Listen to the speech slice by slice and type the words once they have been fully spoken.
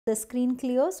the screen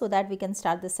clear so that we can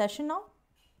start the session now.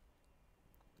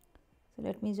 So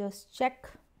let me just check.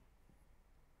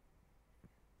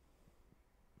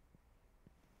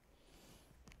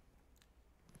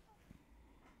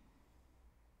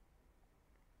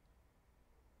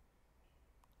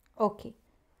 Okay,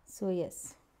 so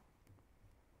yes.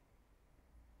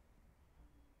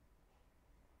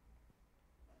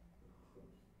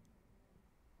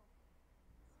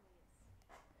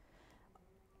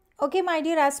 Okay, my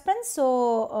dear aspirants,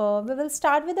 so we will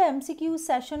start with the MCQ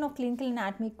session of Clinical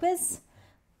Anatomy Quiz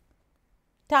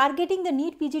targeting the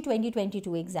NEET PG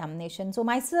 2022 examination. So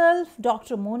myself,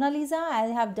 Dr. Monalisa, I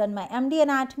have done my MD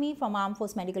Anatomy from Armed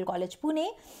Force Medical College, Pune,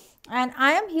 and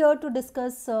I am here to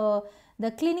discuss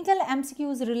the clinical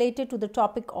MCQs related to the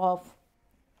topic of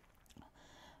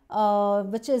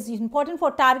which is important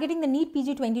for targeting the NEET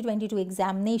PG 2022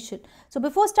 examination. So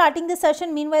before starting the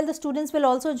session, meanwhile the students will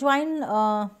also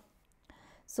join.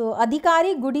 So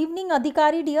Adhikari, good evening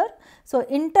Adhikari dear. So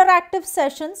interactive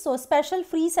sessions, so special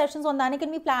free sessions on the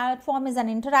Unacademy platform is an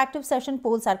interactive session.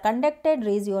 Polls are conducted,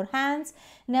 raise your hands,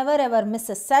 never ever miss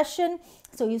a session.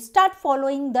 So you start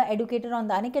following the educator on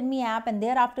the Unacademy app and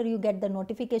thereafter you get the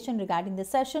notification regarding the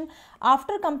session.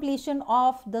 After completion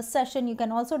of the session, you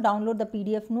can also download the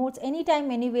PDF notes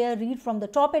anytime, anywhere, read from the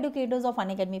top educators of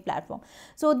Unacademy platform.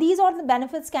 So these are the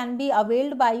benefits can be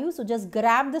availed by you. So just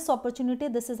grab this opportunity.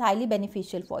 This is highly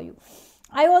beneficial for you.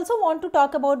 I also want to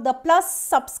talk about the plus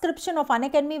subscription of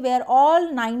Unacademy where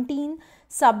all 19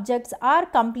 subjects are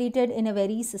completed in a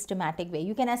very systematic way.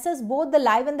 You can access both the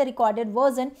live and the recorded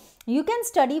version. You can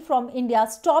study from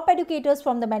India's top educators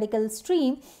from the medical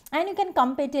stream and you can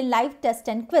compete in live tests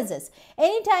and quizzes.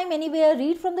 Anytime, anywhere,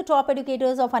 read from the top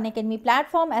educators of Unacademy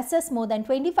platform, assess more than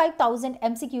 25,000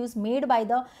 MCQs made by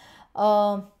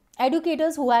the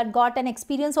educators who had got an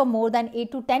experience of more than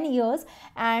 8 to 10 years,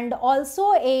 and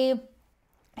also a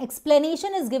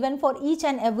explanation is given for each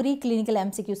and every clinical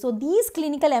MCQ. So these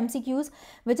clinical MCQs,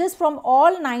 which is from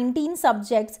all 19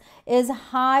 subjects, is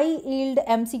high yield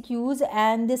MCQs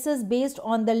and this is based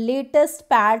on the latest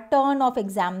pattern of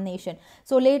examination.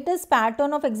 So latest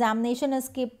pattern of examination is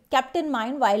kept in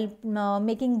mind while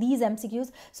making these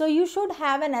MCQs. So you should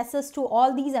have an access to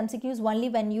all these MCQs only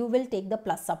when you will take the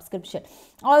plus subscription.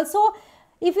 Also,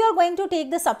 if you are going to take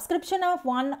the subscription of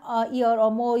 1 year or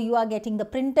more, you are getting the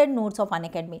printed notes of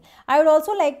Unacademy. I would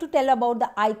also like to tell about the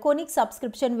iconic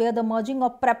subscription where the merging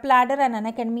of Prep Ladder and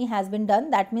Unacademy has been done.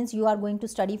 That means you are going to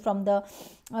study from the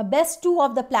best two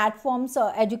of the platforms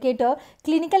educator.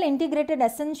 Clinical Integrated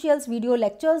Essentials video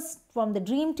lectures from the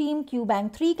Dream Team,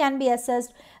 QBank 3 can be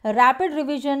accessed. Rapid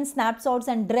revision, snapshots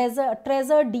and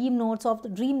treasure Dream Notes of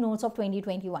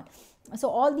 2021. So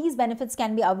all these benefits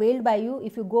can be availed by you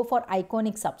if you go for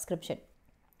iconic subscription.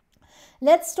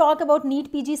 Let's talk about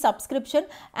NEET PG subscription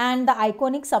and the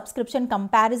iconic subscription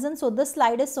comparison. So this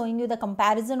slide is showing you the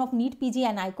comparison of NEET PG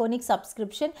and iconic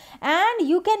subscription, and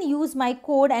you can use my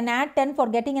code and add 10 for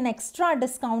getting an extra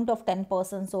discount of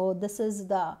 10%. So this is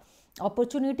the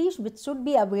opportunity which should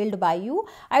be availed by you.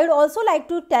 I would also like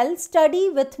to tell Study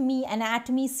With Me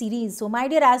Anatomy series. So my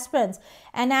dear aspirants,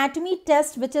 anatomy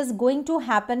test which is going to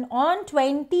happen on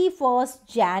 21st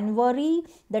January.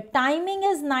 The timing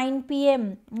is 9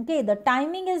 p.m. Okay, the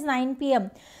timing is 9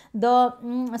 p.m.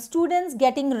 The students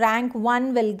getting rank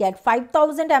 1 will get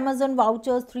 5,000 Amazon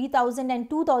vouchers, 3,000 and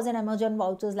 2,000 Amazon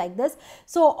vouchers like this.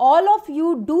 So all of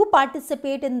you do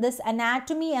participate in this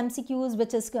anatomy MCQs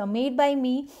which is made by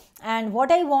me, and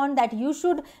what I want that you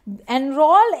should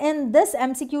enroll in this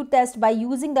MCQ test by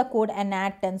using the code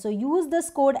ANAT10. So use this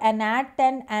code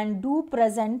ANAT10 and do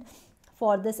present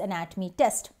for this anatomy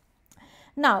test.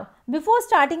 Now, before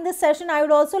starting this session, I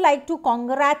would also like to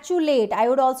congratulate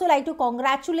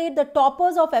the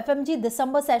toppers of FMG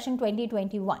December session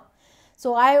 2021.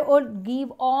 So I would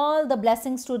give all the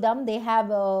blessings to them. They have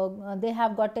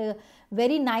got a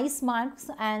very nice marks,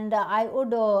 and I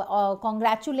would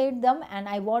congratulate them, and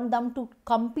I want them to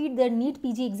complete their NEET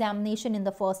PG examination in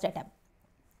the first attempt.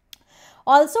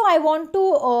 Also, I want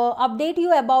to update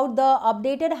you about the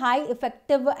updated high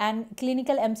effective and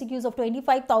clinical MCQs of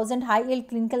 25,000 high yield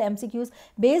clinical MCQs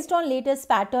based on latest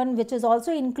pattern, which is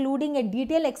also including a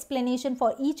detailed explanation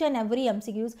for each and every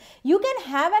MCQs. You can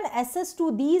have an access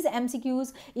to these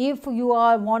MCQs if you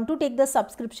want to take the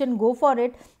subscription. Go for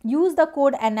it. Use the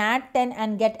code ANAT10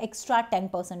 and get extra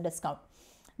 10% discount.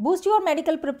 Boost your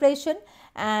medical preparation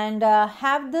and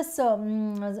have this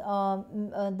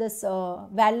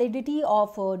validity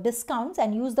of discounts,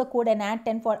 and use the code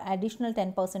ANAT10 for additional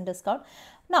 10% discount.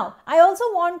 Now, I also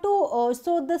want to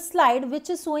show this slide which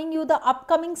is showing you the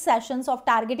upcoming sessions of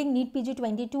targeting NEET PG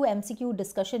 22 MCQ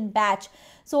discussion batch.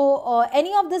 So,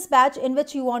 any of this batch in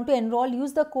which you want to enroll,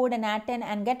 use the code ANAT10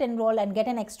 and get enrolled and get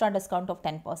an extra discount of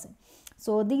 10%.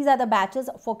 So, these are the batches,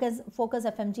 Focus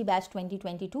FMG batch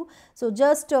 2022. So,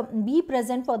 just be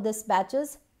present for this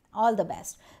batches. All the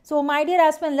best. So, my dear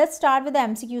aspirant, let's start with the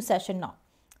MCQ session now.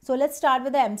 So, let's start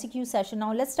with the MCQ session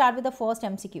now. Let's start with the first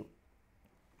MCQ.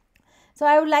 So,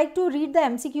 I would like to read the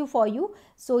MCQ for you.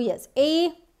 So, yes,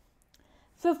 a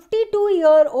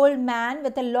 52-year-old man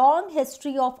with a long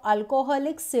history of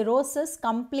alcoholic cirrhosis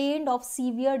complained of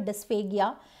severe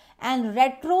dysphagia and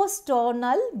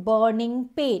retrosternal burning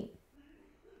pain.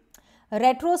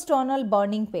 Retrosternal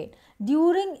burning pain.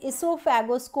 During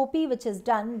esophagoscopy which is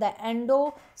done, the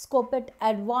endoscopist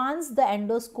advanced the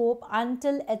endoscope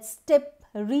until its tip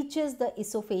reaches the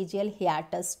esophageal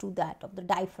hiatus to that of the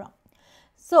diaphragm.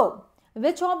 So,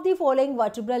 which of the following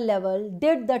vertebral level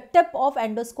did the tip of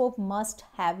endoscope must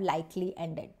have likely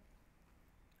ended?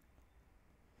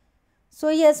 So,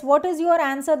 yes, what is your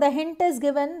answer? The hint is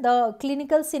given, the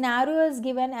clinical scenario is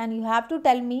given, and you have to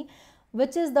tell me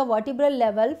which is the vertebral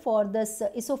level for this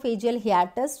esophageal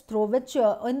hiatus through which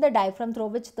in the diaphragm through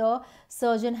which the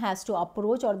surgeon has to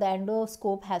approach or the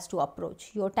endoscope has to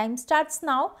approach. Your time starts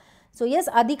now. So, yes,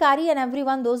 Adhikari and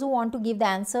everyone, those who want to give the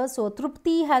answer. So,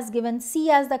 Trupti has given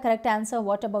C as the correct answer.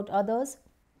 What about others?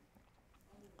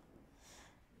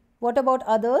 What about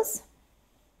others?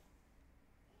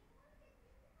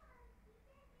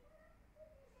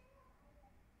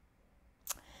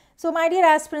 So, my dear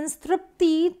aspirants,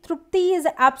 Trupti is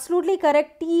absolutely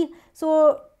correct. T.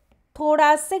 So,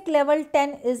 thoracic level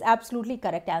 10 is absolutely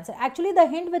correct answer. Actually, the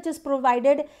hint which is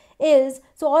provided is,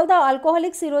 so all the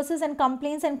alcoholic cirrhosis and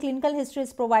complaints and clinical history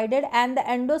is provided, and the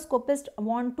endoscopist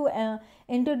want to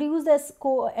introduce the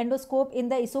endoscope in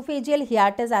the esophageal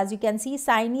hiatus. As you can see,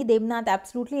 Saini Devnath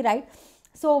absolutely right.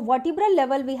 So, vertebral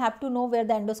level we have to know where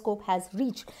the endoscope has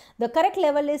reached. The correct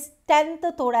level is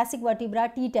 10th thoracic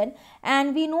vertebra T10,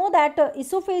 and we know that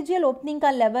esophageal opening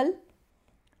का level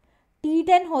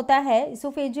T10 होता है,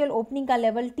 esophageal opening का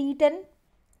level T10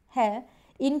 है,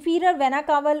 inferior vena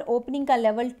cava opening का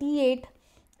level T8,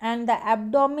 and the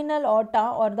abdominal aorta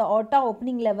or the aorta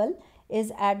opening level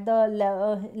is at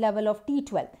the level of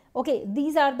T12. Okay,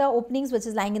 these are the openings which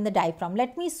is lying in the diaphragm.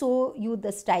 Let me show you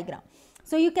this diagram.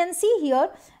 So, you can see here,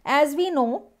 as we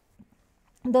know,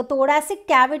 the thoracic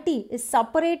cavity is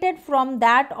separated from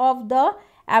that of the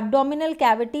abdominal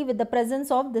cavity with the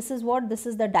presence of, this is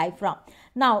the diaphragm.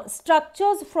 Now,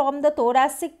 structures from the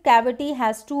thoracic cavity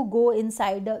has to go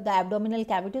inside the abdominal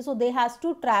cavity. So, they has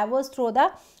to traverse through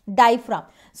the diaphragm.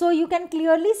 So, you can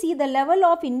clearly see the level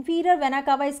of inferior vena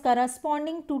cava is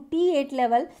corresponding to T8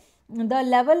 level. The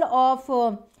level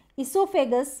of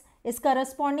esophagus is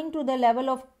corresponding to the level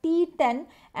of T10,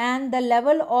 and the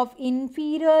level of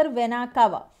inferior vena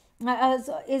cava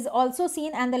is also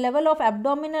seen, and the level of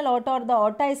abdominal aorta or the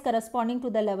aorta is corresponding to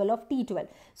the level of T12.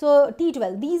 So,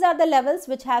 T12, these are the levels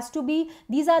which has to be,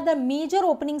 these are the major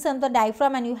openings on the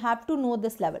diaphragm, and you have to know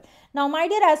this level. Now, my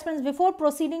dear aspirants, before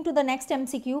proceeding to the next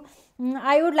MCQ,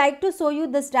 I would like to show you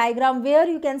this diagram where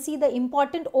you can see the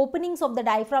important openings of the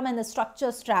diaphragm and the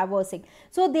structures traversing.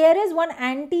 So, there is one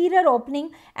anterior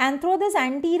opening, and through this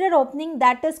anterior opening,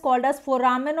 that is called as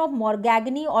foramen of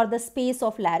Morgagni or the space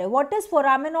of Larrey. What is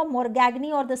foramen of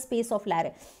Morgagni or the space of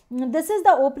Larrey? This is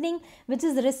the opening which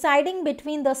is residing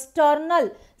between the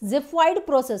sternal xiphoid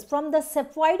process. From the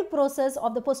xiphoid process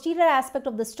of the posterior aspect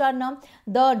of the sternum,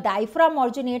 the diaphragm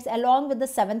originates along with the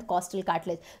 7th costal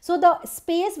cartilage. So, the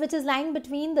space which is lying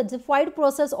between the xiphoid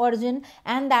process origin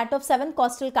and that of 7th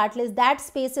costal cartilage, that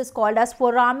space is called as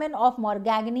foramen of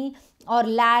Morgagni or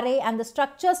Larrey, and the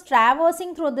structures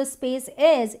traversing through this space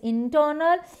is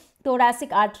internal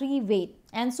thoracic artery, vein,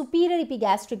 and superior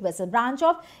epigastric vessel. Branch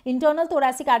of internal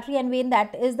thoracic artery and vein,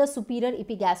 that is the superior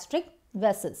epigastric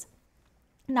vessels.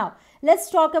 Now,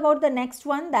 let's talk about the next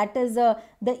one, that is the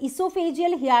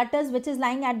esophageal hiatus, which is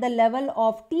lying at the level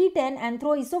of T10, and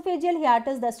through esophageal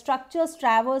hiatus the structures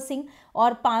traversing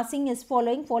or passing is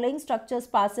following structures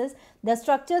passes. The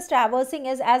structures traversing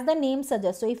is as the name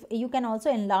suggests. So, if you can also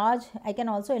enlarge, I can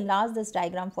also enlarge this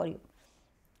diagram for you.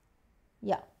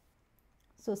 Yeah.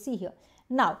 So, see here.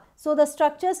 Now, so the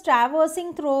structures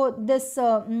traversing through this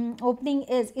opening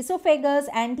is esophagus,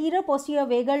 anterior posterior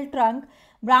vagal trunk,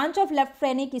 branch of left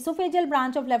phrenic, esophageal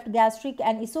branch of left gastric,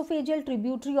 and esophageal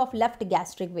tributary of left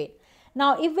gastric vein.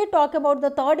 Now, if we talk about the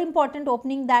third important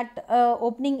opening, that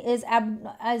opening is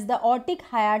as the aortic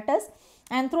hiatus,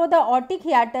 and through the aortic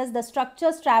hiatus, the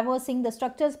structures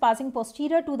passing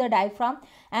posterior to the diaphragm,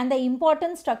 and the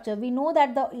important structure, we know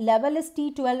that the level is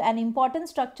T12, and important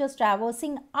structures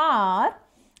traversing are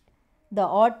the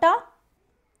aorta,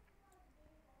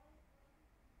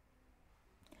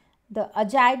 the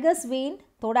aspiragus vein,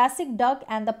 thoracic duct,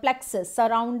 and the plexus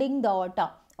surrounding the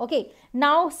aorta. Okay,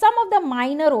 now some of the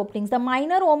minor openings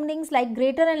like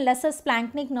greater and lesser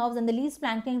splanchnic nerves and the least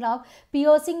splanchnic nerve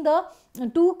piercing the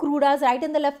two crudas, right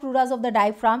and the left crudas of the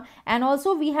diaphragm. And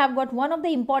also we have got one of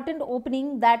the important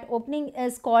opening, that opening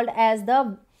is called as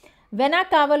the vena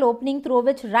cava opening, through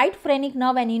which right phrenic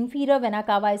nerve and inferior vena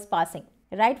cava is passing.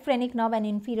 Right phrenic nerve and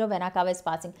inferior vena cava is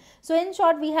passing. So in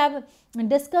short, we have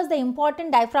discussed the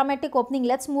important diaphragmatic opening.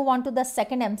 Let's move on to the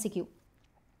second MCQ.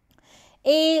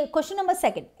 Question number 2.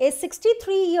 A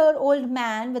 63-year-old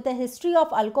man with a history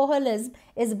of alcoholism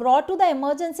is brought to the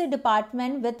emergency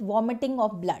department with vomiting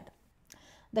of blood.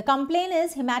 The complaint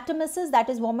is hematemesis, that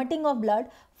is vomiting of blood.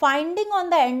 Finding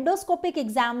on the endoscopic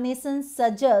examination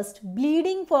suggest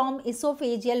bleeding from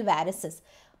esophageal varices.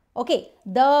 Okay,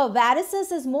 the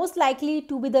varices is most likely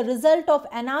to be the result of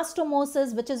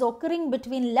anastomosis, which is occurring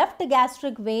between left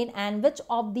gastric vein and which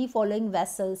of the following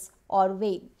vessels or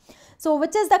vein. So,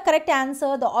 which is the correct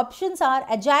answer? The options are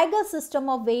aspiragus system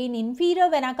of vein, inferior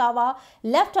vena cava,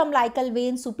 left umbilical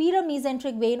vein, superior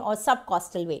mesenteric vein, or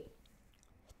subcostal vein.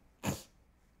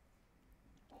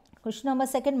 Question number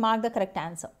 2, mark the correct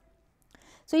answer.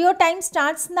 So, your time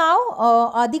starts now.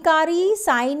 Adhikari,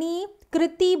 Saini,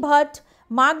 Kriti, Bhatt,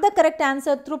 mark the correct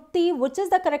answer. Trupti, which is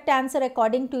the correct answer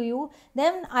according to you?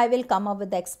 Then I will come up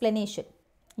with the explanation.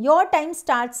 Your time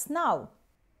starts now.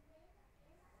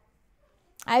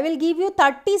 I will give you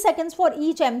 30 seconds for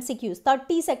each MCQs,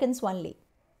 30 seconds only.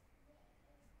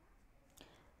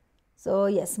 So,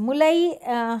 yes, Mulai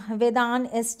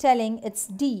Vedan is telling it's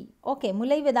D. Okay,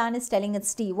 Mulai Vedan is telling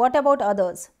it's D. What about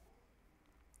others?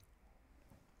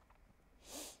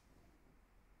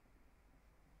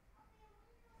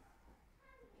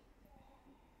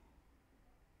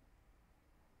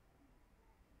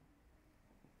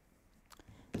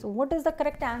 So, what is the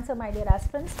correct answer, my dear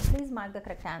aspirants? Please mark the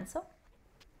correct answer.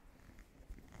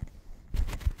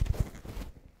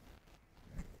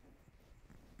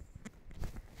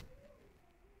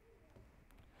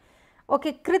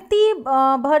 Okay, Kriti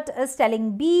Bhatt is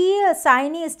telling B,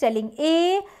 Saini is telling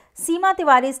A, Seema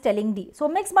Tiwari is telling D. So,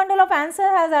 mixed bundle of answer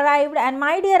has arrived, and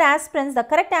my dear aspirants, the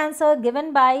correct answer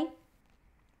given by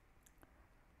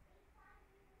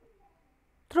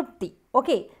Trupti.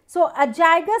 Okay, so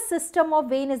aspiragus system of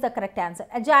vein is the correct answer.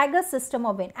 Aspiragus system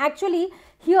of vein. Actually,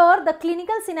 here the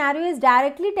clinical scenario is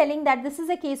directly telling that this is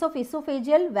a case of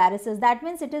esophageal varices. That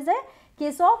means it is a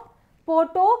case of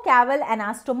portocaval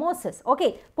anastomosis.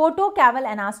 Okay, portocaval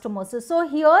anastomosis. So,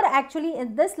 here actually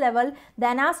in this level, the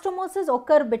anastomosis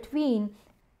occur between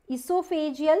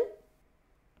esophageal,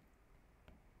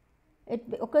 it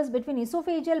occurs between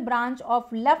esophageal branch of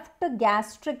left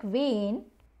gastric vein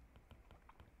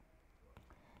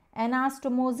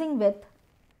anastomosing with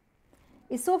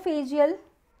esophageal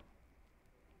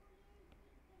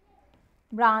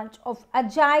branch of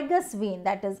aspiragus vein,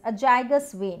 that is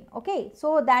aspiragus vein. Okay,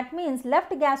 so that means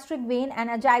left gastric vein and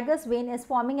aspiragus vein is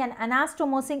forming an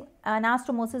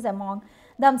anastomosis among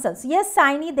themselves. Yes,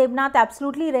 Saini Devnath,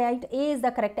 absolutely right. A is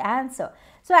the correct answer.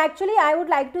 So actually I would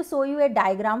like to show you a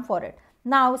diagram for it.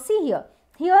 Now see here.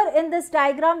 Here in this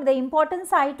diagram, the important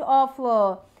site of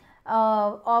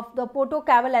the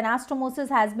portocaval anastomosis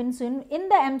has been seen. In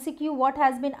the MCQ, what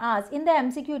has been asked? In the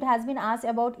MCQ, it has been asked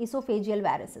about esophageal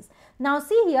varices. Now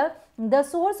see here, the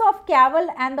source of caval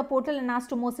and the portal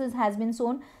anastomosis has been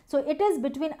shown. So it is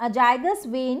between aspiragus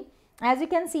vein. As you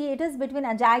can see, it is between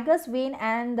aspiragus vein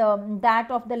and that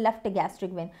of the left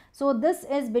gastric vein. So this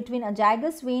is between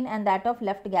aspiragus vein and that of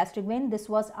left gastric vein. This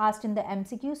was asked in the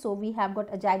MCQ. So we have got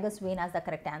aspiragus vein as the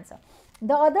correct answer.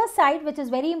 The other side, which is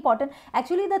very important,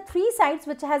 actually the three sides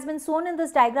which has been shown in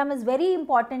this diagram is very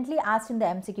importantly asked in the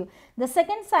MCQ. The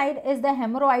second side is the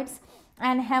hemorrhoids,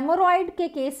 and hemorrhoid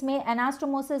के case में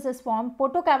anastomosis is formed.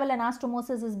 Portocaval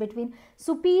anastomosis is between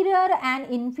superior and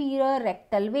inferior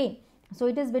rectal vein. So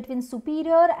it is between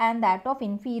superior and that of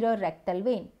inferior rectal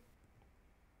vein.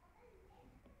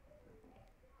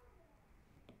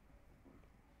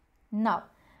 Now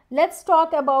let's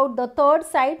talk about the third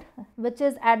side, which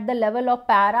is at the level of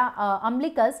para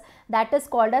umbilicus, that is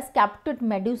called as caput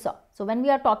medusa. So when we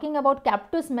are talking about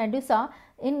caput medusa,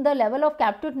 in the level of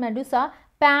caput medusa,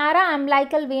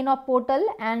 para-umbilical vein of portal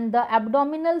and the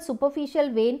abdominal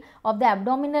superficial vein of the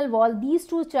abdominal wall, these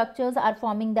two structures are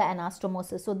forming the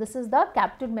anastomosis. So this is the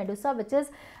caput medusa, which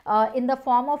is in the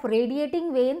form of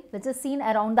radiating vein, which is seen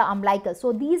around the umbilicus.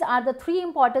 So these are the three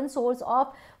important sources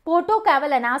of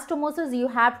portocaval anastomosis. You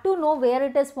have to know where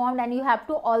it is formed, and you have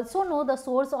to also know the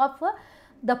source of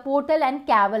the portal and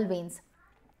caval veins.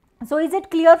 So is it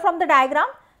clear from the diagram?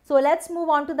 So let's move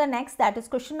on to the next, that is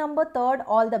question number 3.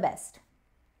 All the best.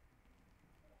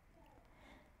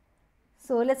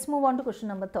 So let's move on to question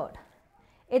number 3.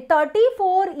 A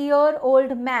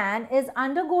 34-year-old man is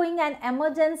undergoing an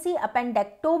emergency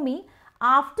appendectomy.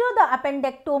 After the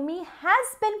appendectomy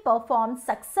has been performed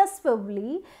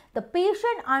successfully, the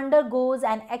patient undergoes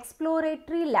an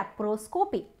exploratory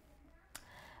laparoscopy.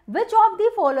 Which of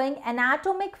the following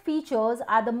anatomic features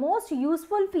are the most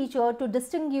useful feature to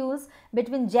distinguish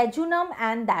between jejunum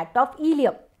and that of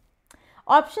ileum?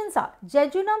 Options are: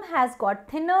 jejunum has got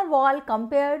thinner wall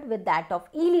compared with that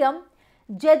of ileum.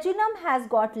 Jejunum has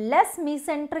got less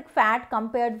mesenteric fat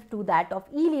compared to that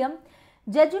of ileum.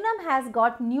 Jejunum has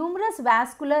got numerous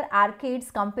vascular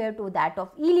arcades compared to that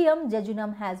of ileum.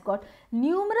 Jejunum has got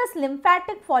numerous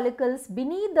lymphatic follicles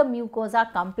beneath the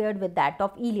mucosa compared with that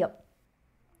of ileum.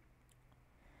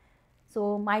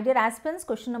 So my dear aspirants,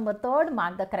 question number 3,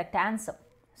 mark the correct answer.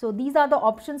 So these are the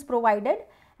options provided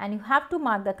and you have to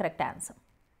mark the correct answer.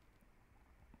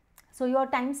 So your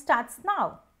time starts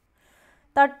now.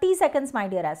 30 seconds, my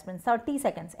dear aspirants, 30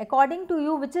 seconds. According to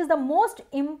you, which is the most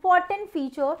important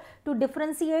feature to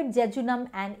differentiate jejunum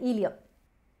and ileum?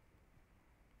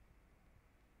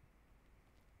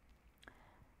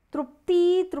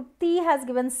 Trupti has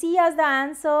given C as the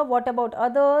answer. What about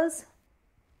others?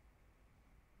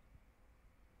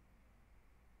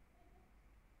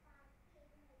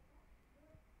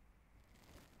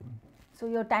 So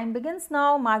your time begins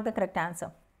now. Mark the correct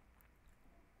answer.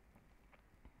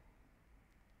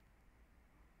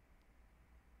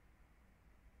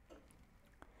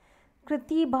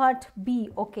 Kriti Bhatt B.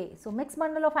 Okay. So mixed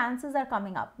bundle of answers are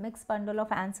coming up. Mixed bundle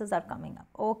of answers are coming up.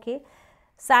 Okay.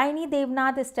 Saini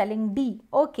Devnath is telling D.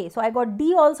 Okay. So I got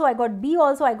D also. I got B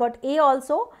also. I got A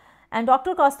also. And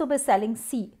Dr. Kaustubh is telling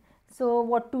C. So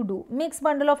what to do? Mixed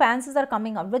bundle of answers are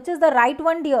coming up. Which is the right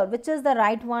one, dear? Which is the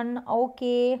right one?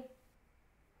 Okay.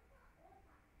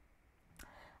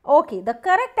 Okay, the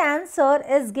correct answer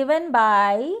is given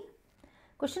by,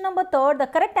 question number 3, the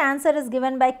correct answer is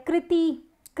given by Kriti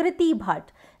Bhatt.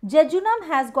 Jejunum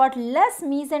has got less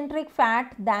mesenteric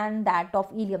fat than that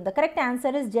of ileum. The correct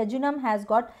answer is jejunum has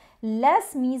got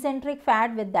less mesenteric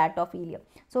fat with that of ileum.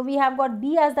 So we have got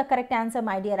B as the correct answer,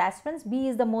 my dear aspirants. B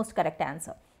is the most correct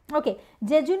answer. Okay,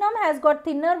 jejunum has got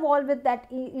thinner wall with that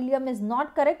ileum is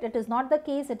not correct. It is not the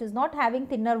case. It is not having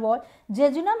thinner wall.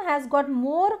 Jejunum has got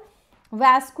more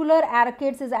vascular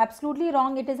arcades is absolutely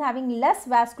wrong. It is having less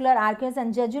vascular arcades,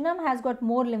 and jejunum has got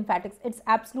more lymphatics. It's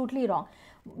absolutely wrong.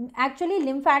 Actually,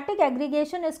 lymphatic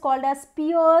aggregation is called as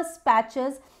Pierce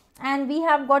patches, and we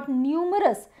have got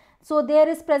numerous. So there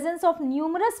is presence of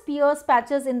numerous Pierce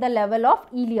patches in the level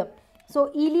of ileum. So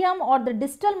ileum, or the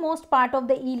distal most part of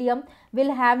the ileum,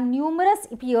 will have numerous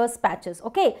Pierce patches.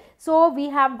 Okay. So we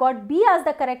have got B as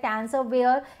the correct answer,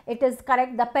 where it is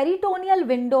correct. The peritoneal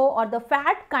window or the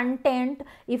fat content,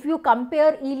 if you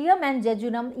compare ileum and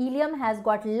jejunum, ileum has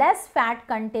got less fat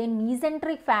content,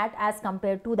 mesenteric fat, as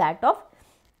compared to that of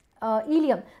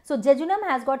ileum. So jejunum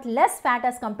has got less fat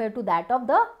as compared to that of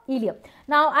the ileum.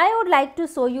 Now I would like to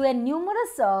show you a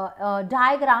numerous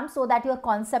diagram so that your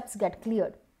concepts get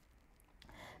cleared.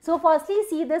 So firstly,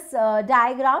 see this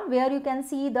diagram where you can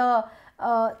see the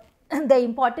the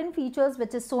important features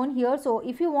which is shown here. So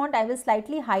if you want, I will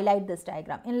slightly highlight this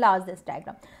diagram, enlarge this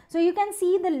diagram. So you can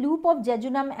see the loop of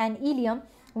jejunum and ileum.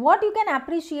 What you can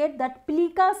appreciate, that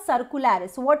plica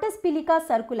circularis. So what is plica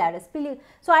circularis?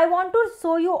 So I want to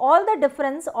show you all the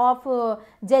difference of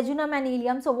jejunum and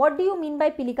ileum. So what do you mean by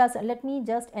plica? Let me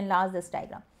just enlarge this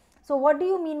diagram. So what do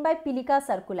you mean by plica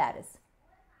circularis?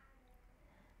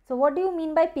 So what do you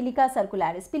mean by plica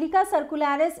circularis? Plica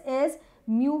circularis is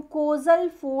mucosal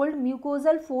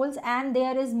folds, and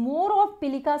there is more of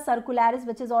plica circularis,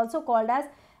 which is also called as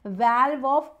valve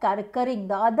of Kerckering.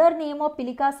 The other name of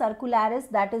plica circularis,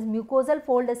 that is mucosal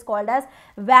fold, is called as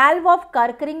valve of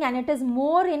Kerckering, and it is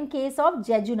more in case of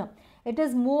jejunum. It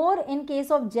is more in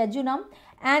case of jejunum,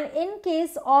 and in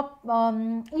case of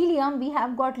ileum we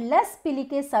have got less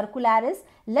plicae circularis,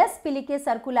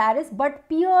 but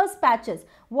Pierce patches.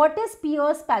 What is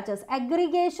Pierce patches?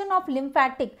 Aggregation of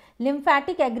lymphatic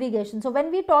aggregation. So when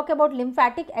we talk about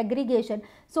lymphatic aggregation,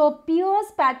 so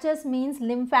Pierce patches means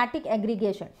lymphatic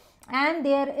aggregation. and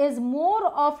there is more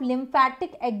of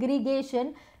lymphatic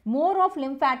aggregation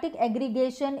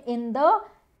in the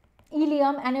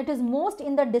ileum, and it is most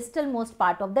in the distal most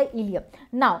part of the ileum.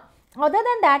 Now, other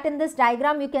than that, in this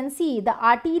diagram you can see the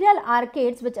arterial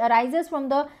arcades which arises from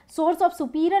the source of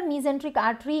superior mesenteric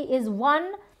artery is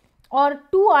 1 or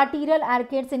 2 arterial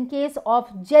arcades in case of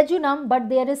jejunum, but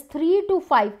there is 3 to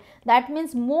 5. That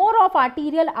means more of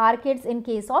arterial arcades in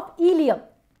case of ileum.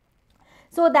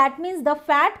 So that means the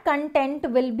fat content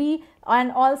will be,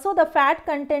 and also the fat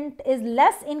content is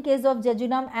less in case of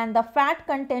jejunum, and the fat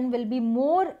content will be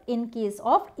more in case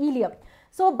of ileum.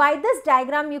 So by this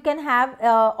diagram you can have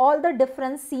all the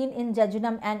difference seen in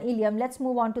jejunum and ileum. Let's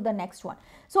move on to the next one.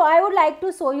 So I would like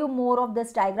to show you more of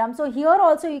this diagram. So here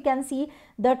also you can see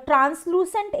the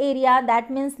translucent area,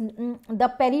 that means the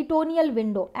peritoneal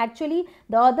window. Actually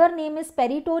the other name is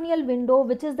peritoneal window,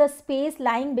 which is the space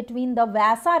lying between the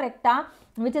vasa recta,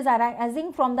 which is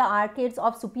arising from the arcades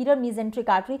of superior mesenteric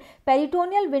artery.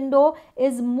 Peritoneal window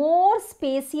is more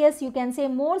spacious, you can say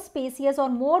more spacious or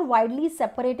more widely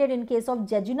separated in case of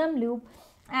jejunum loop,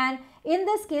 and in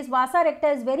this case vasa recta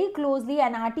is very closely,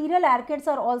 and arterial arcades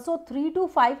are also 3 to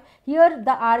 5. Here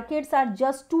the arcades are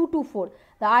just 2 to 4.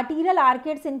 The arterial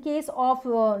arcades in case of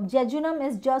jejunum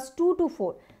is just 2 to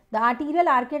 4. The arterial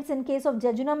arcades in case of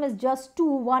jejunum is just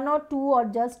 1 or 2 or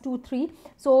just 2, 3.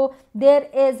 So there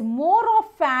is more of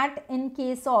fat in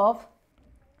case of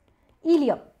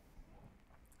ileum.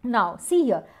 Now see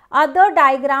here, other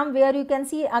diagram where you can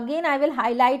see, again I will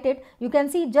highlight it, you can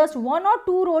see just 1 or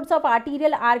 2 rows of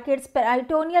arterial arcades.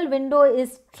 Peritoneal window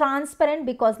is transparent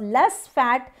because less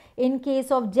fat in case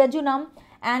of jejunum,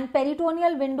 and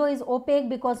peritoneal window is opaque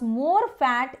because more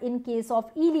fat in case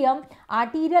of ileum.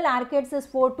 Arterial arcades is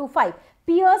 4 to 5.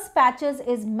 Pierce patches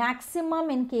is maximum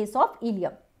in case of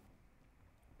ileum.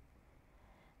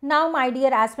 Now my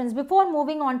dear aspirants, before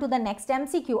moving on to the next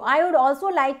MCQ, I would also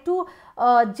like to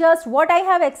just what I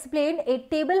have explained, a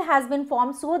table has been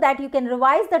formed so that you can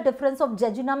revise the difference of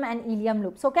jejunum and ileum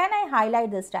loop. So can I highlight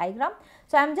this diagram?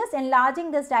 So I am just enlarging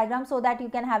this diagram so that you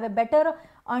can have a better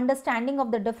understanding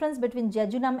of the difference between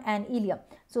jejunum and ileum.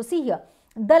 So see here,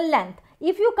 the length,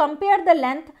 if you compare the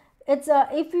length, it's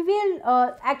if we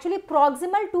will actually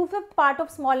proximal 2/5 part of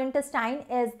small intestine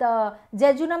is the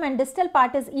jejunum and distal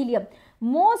part is ileum.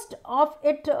 Most of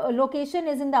it location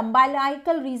is in the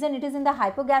umbilical region, it is in the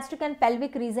hypogastric and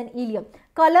pelvic region ileum.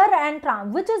 Color and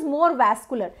which is more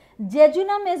vascular?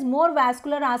 Jejunum is more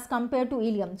vascular as compared to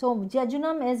ileum. So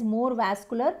jejunum is more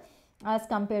vascular as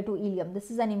compared to ileum. This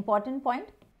is an important point.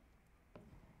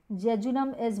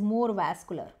 Jejunum is more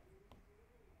vascular.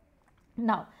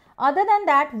 Now other than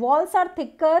that, walls are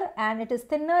thicker and it is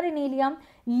thinner in ileum.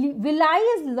 Villi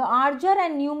is larger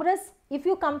and numerous. If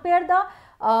you compare the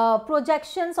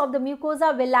projections of the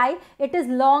mucosa villi, it is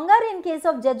longer in case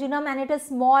of jejunum and it is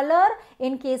smaller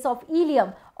in case of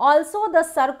ileum. Also the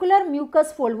circular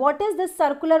mucus fold. What is this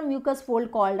circular mucus fold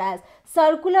called as?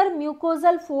 Circular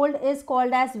mucosal fold is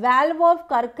called as valve of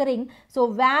Kerckering.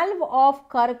 So valve of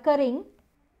Kerckering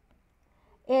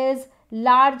is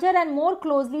larger and more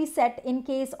closely set in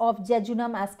case of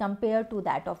jejunum as compared to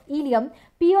that of ileum.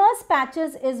 Pierce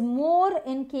patches is more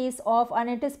in case of, and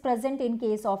it is present in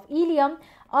case of ileum.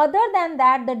 Other than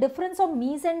that, the difference of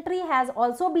mesentery has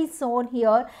also been shown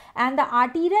here, and the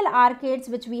arterial arcades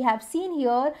which we have seen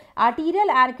here, arterial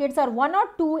arcades are 1 or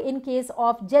 2 in case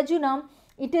of jejunum,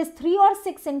 it is 3 or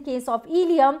 6 in case of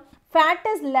ileum. Fat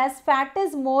is less, fat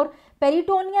is more.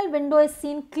 Peritoneal window is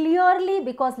seen clearly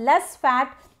because less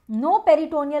fat. No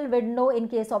peritoneal window in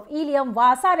case of ileum.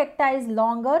 Vasa recta is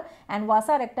longer and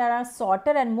vasa recta are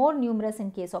shorter and more numerous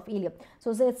in case of ileum.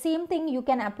 So the same thing you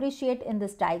can appreciate in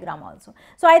this diagram also.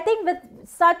 So I think with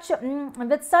such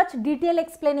detailed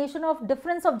explanation of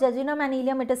difference of jejunum and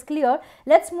ileum, it is clear.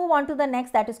 Let's move on to the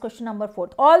next, that is question number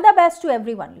 4. All the best to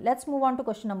everyone. Let's move on to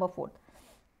question number 4.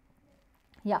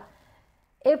 Yeah,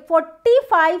 a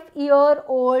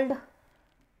 45-year-old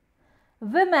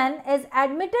woman is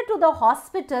admitted to the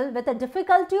hospital with a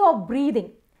difficulty of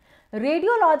breathing.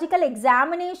 Radiological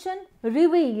examination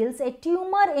reveals a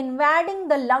tumor invading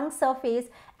the lung surface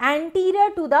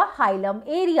anterior to the hilum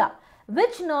area.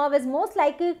 Which nerve is most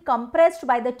likely compressed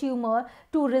by the tumor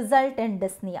to result in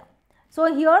dyspnea? So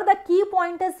here the key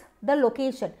point is the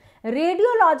location.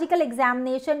 Radiological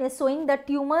examination is showing the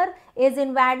tumor is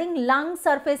invading lung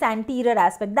surface anterior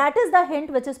aspect. That is the hint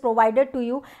which is provided to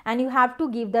you, and you have to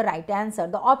give the right answer.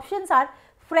 The options are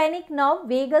phrenic nerve,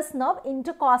 vagus nerve,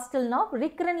 intercostal nerve,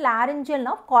 recurrent laryngeal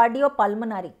nerve,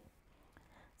 cardiopulmonary.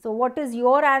 So what is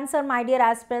your answer, my dear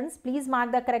aspirants? Please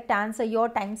mark the correct answer. Your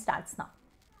time starts now.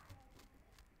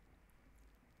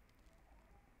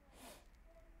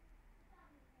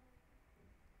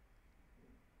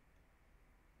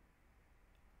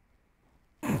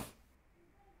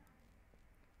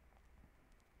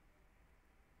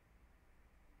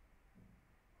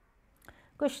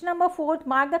 Question number 4,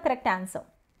 mark the correct answer.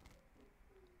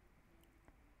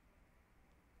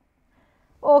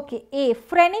 Okay, A,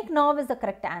 phrenic nerve is the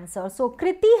correct answer. So,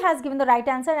 Kriti has given the right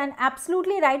answer and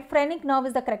absolutely right, phrenic nerve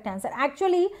is the correct answer.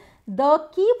 Actually, the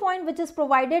key point which is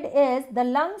provided is the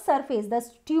lung surface. The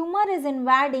tumor is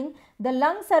invading the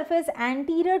lung surface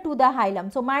anterior to the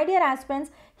hilum. So, my dear aspirants,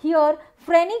 here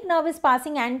phrenic nerve is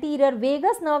passing anterior,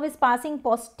 vagus nerve is passing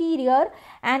posterior,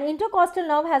 and intercostal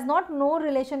nerve has no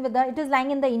relation with the, it is lying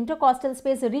in the intercostal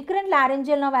space. Recurrent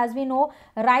laryngeal nerve, as we know,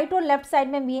 right or left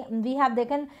side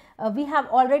we have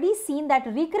already seen that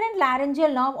recurrent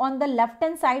laryngeal nerve on the left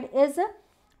hand side is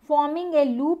forming a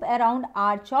loop around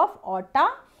arch of aorta,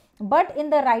 but in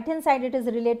the right hand side it is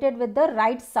related with the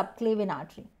right subclavian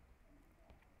artery.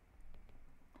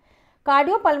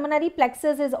 Cardiopulmonary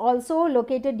plexus is also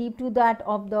located deep to that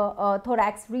of the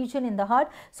thorax region in the heart.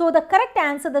 So, the correct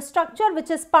answer, the structure which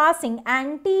is passing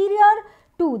anterior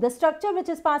to the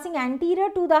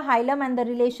hilum and the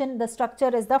relation, the structure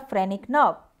is the phrenic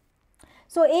nerve.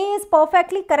 So, A is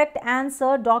perfectly correct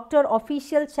answer. Dr.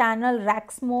 Official Channel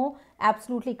Raxmo,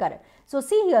 absolutely correct. So,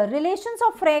 see here, relations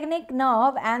of phrenic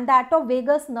nerve and that of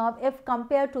vagus nerve if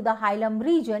compared to the hilum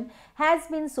region has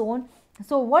been shown.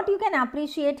 So, what you can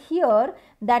appreciate here,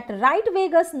 that right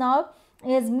vagus nerve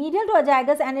is medial to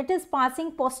azagus and it is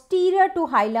passing posterior to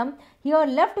hilum. Here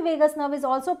left vagus nerve is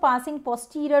also passing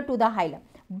posterior to the hilum.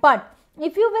 But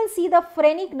if you will see the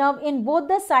phrenic nerve in both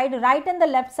the side, right and the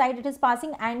left side, it is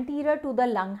passing anterior to the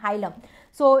lung hilum.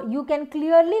 So, you can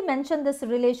clearly mention this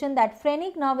relation that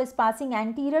phrenic nerve is passing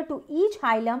anterior to each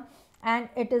hilum and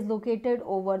it is located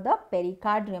over the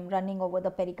pericardium, running over the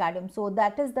pericardium. So,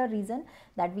 that is the reason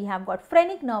that we have got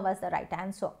phrenic nerve as the right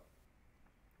answer.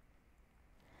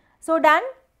 So, done.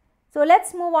 So, let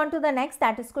us move on to the next,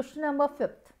 that is question number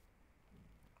 5th.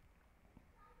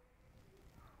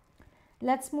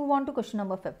 Let's move on to question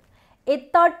number 5th. A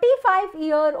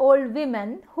 35-year-old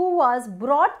woman who was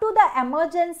brought to the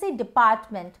emergency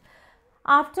department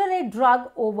after a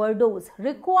drug overdose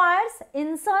requires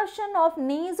insertion of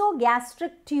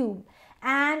nasogastric tube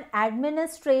and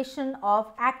administration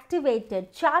of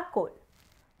activated charcoal.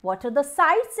 What are the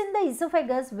sites in the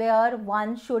esophagus where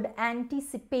one should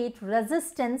anticipate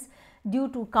resistance due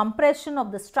to compression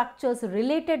of the structures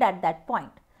related at that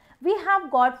point? We have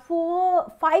got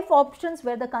 5 options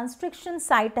where the constriction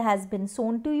site has been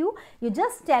shown to you. You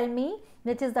just tell me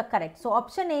which is the correct. So,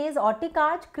 option A is aortic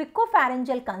arch,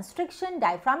 cricopharyngeal constriction,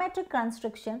 diaphragmatic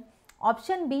constriction.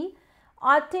 Option B,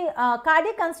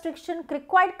 cardiac constriction,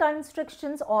 cricoid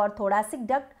constrictions or thoracic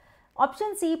duct.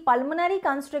 Option C, pulmonary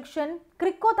constriction,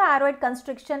 cricothyroid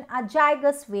constriction,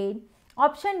 azygous vein.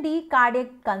 Option D,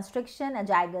 cardiac constriction,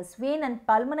 azygous vein and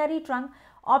pulmonary trunk.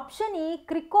 Option E,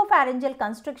 cricopharyngeal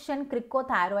constriction,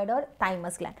 cricothyroid or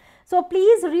thymus gland. So,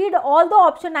 please read all the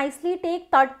option nicely, take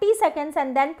 30 seconds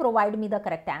and then provide me the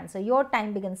correct answer. Your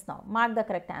time begins now. Mark the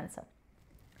correct answer.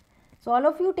 So, all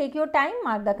of you take your time,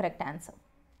 mark the correct answer.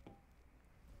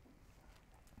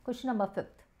 Question number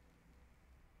 5th.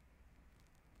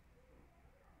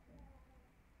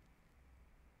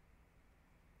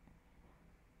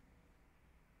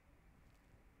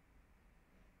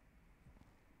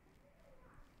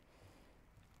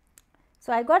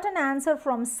 So, I got an answer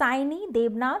from Saini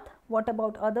Devnath. What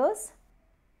about others?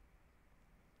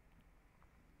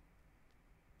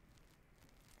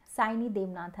 Saini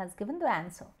Devnath has given the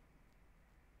answer.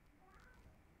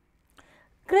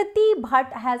 Kriti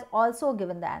Bhatt has also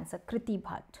given the answer. Kriti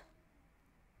Bhatt.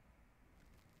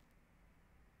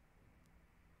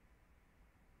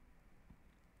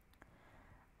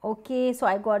 Okay, so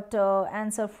I got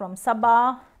answer from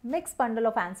Sabha. Mixed bundle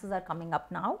of answers are coming up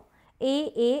now.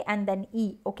 A and then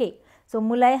E. Okay. So,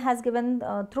 Mulay has given,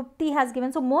 Trupti has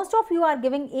given. So, most of you are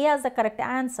giving A as the correct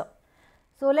answer.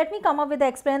 So, let me come up with the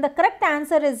explanation. The correct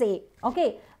answer is A.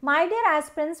 Okay. My dear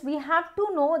aspirants, we have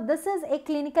to know this is a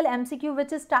clinical MCQ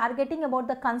which is targeting about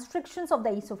the constrictions of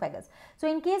the esophagus. So,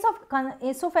 in case of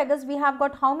esophagus, we have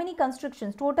got how many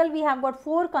constrictions? Total, we have got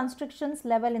 4 constrictions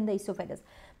level in the esophagus.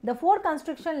 The 4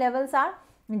 constriction levels are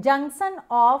junction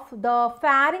of the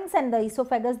pharynx and the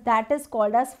esophagus, that is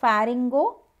called as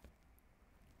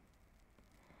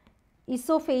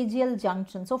pharyngo-esophageal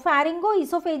junction. So,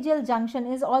 pharyngo-esophageal junction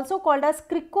is also called as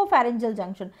cricopharyngeal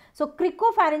junction. So,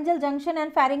 cricopharyngeal junction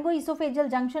and pharyngo-esophageal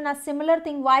junction are similar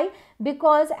thing. Why?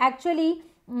 Because actually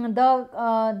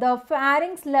the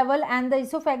pharynx level and the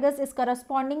esophagus is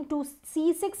corresponding to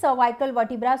C6 cervical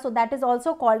vertebra. So, that is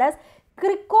also called as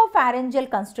cricopharyngeal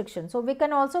constriction. So, we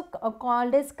can also call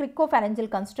this cricopharyngeal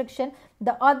constriction.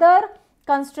 The other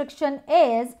constriction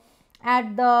is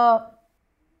at the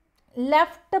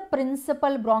left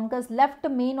principal bronchus, left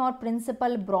main or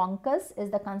principal bronchus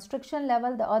is the constriction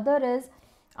level. The other is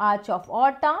arch of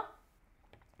aorta.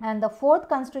 And the fourth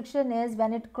constriction is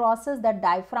when it crosses the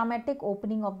diaphragmatic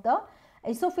opening of the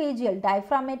esophageal.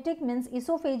 Diaphragmatic means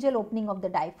esophageal opening of the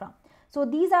diaphragm. So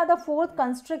these are the fourth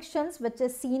constrictions which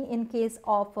is seen in case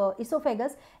of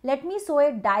esophagus. Let me show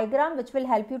a diagram which will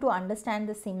help you to understand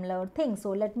the similar thing.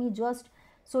 So let me just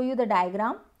show you the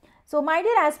diagram. So my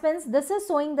dear aspirants, this is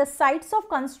showing the sites of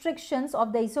constrictions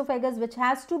of the esophagus which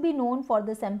has to be known for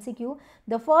this MCQ.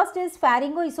 The first is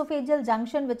pharyngoesophageal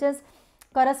junction, which is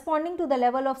corresponding to the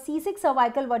level of C6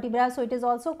 cervical vertebra. So it is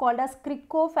also called as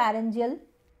cricopharyngeal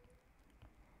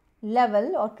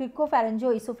level or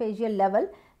cricopharyngoesophageal level.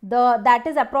 That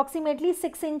is approximately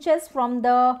 6 inches from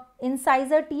the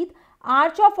incisor teeth.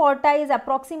 Arch of aorta is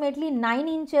approximately 9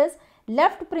 inches.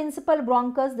 Left principal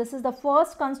bronchus, this is the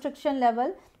first constriction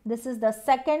level. This is the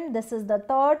second, this is the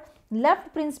third.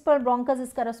 Left principal bronchus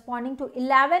is corresponding to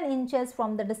 11 inches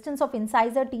from the distance of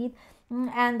incisor teeth,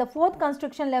 and the fourth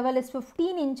constriction level is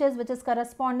 15 inches, which is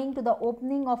corresponding to the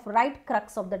opening of right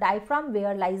crux of the diaphragm,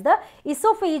 where lies the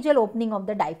esophageal opening of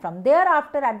the diaphragm.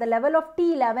 Thereafter, at the level of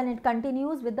T11, it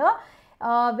continues with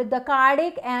the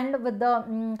cardiac end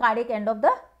of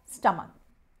the stomach.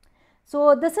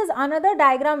 So this is another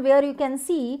diagram where you can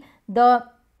see the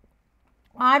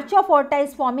arch of aorta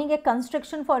is forming a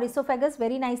constriction for esophagus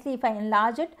very nicely. If I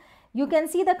enlarge it, you can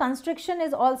see the constriction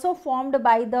is also formed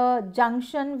by the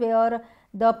junction where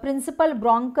the principal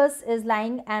bronchus is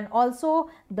lying, and also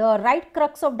the right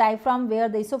crux of diaphragm where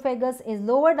the esophagus is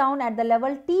lower down. At the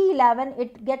level T11,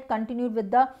 it get continued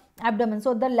with the abdomen.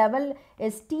 So the level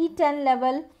is T10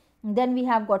 level, then we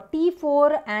have got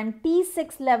T4 and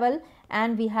T6 level,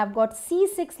 and we have got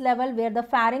C6 level where the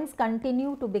pharynx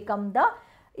continue to become the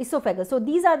esophagus. So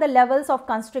these are the levels of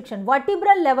constriction.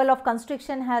 Vertebral level of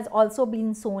constriction has also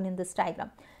been shown in this diagram.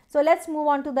 So let's move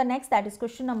on to the next, that is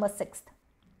question number 6.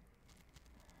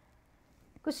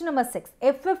 Question number 6.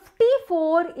 A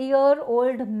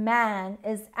 54-year-old man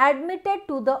is admitted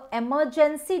to the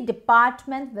emergency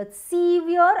department with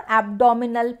severe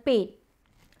abdominal pain.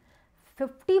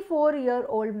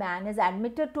 54-year-old man is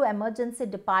admitted to emergency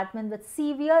department with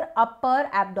severe upper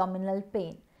abdominal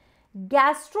pain.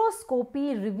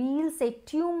 Gastroscopy reveals a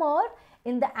tumor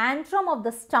in the antrum of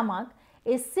the stomach.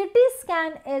 A CT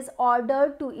scan is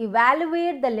ordered to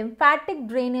evaluate the lymphatic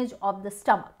drainage of the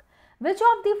stomach. Which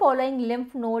of the following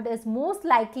lymph node is most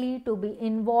likely to be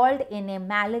involved in a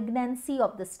malignancy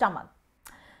of the stomach?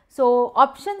 So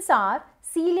options are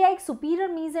celiac, superior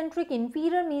mesenteric,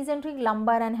 inferior mesenteric,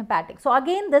 lumbar and hepatic. So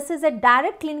again, this is a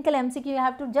direct clinical MCQ. You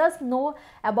have to just know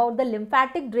about the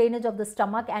lymphatic drainage of the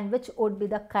stomach and which would be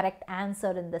the correct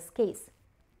answer in this case.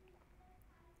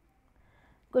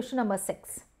 Question number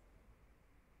 6.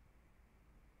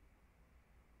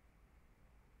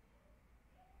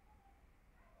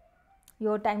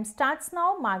 Your time starts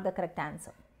now. Mark the correct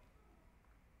answer.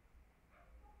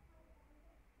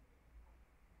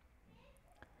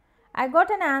 I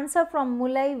got an answer from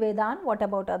Mulai Vedan. What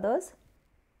about others?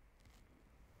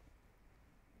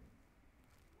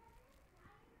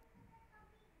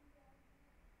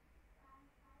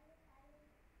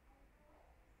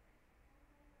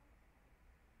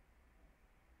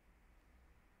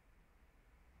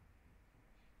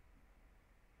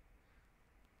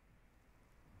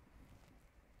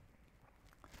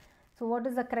 So what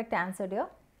is the correct answer, dear?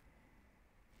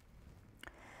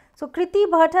 So Kriti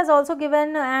Bhatt has also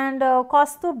given, and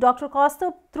Dr.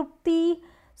 Kaustubh Trupti.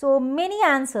 So many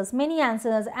answers,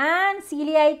 and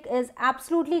celiac is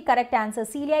absolutely correct answer.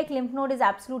 Celiac lymph node is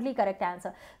absolutely correct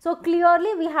answer. So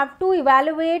clearly we have to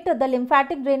evaluate the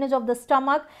lymphatic drainage of the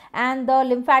stomach, and the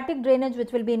lymphatic drainage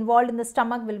which will be involved in the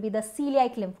stomach will be the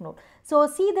celiac lymph node. So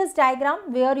see this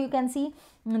diagram where you can see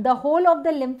the whole of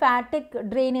the lymphatic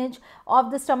drainage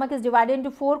of the stomach is divided into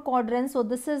 4 quadrants. So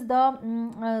this is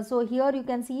the so here you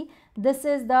can see this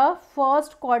is the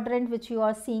first quadrant which you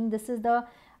are seeing. This is the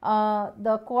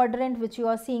quadrant which you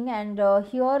are seeing, and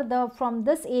here from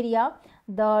this area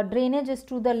the drainage is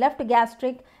to the left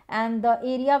gastric, and the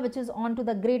area which is onto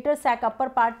the greater sac upper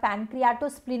part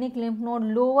pancreatosplenic lymph node,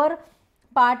 lower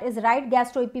part is right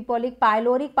gastroepipelic,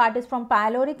 pyloric part is from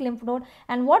pyloric lymph node,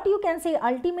 and what you can say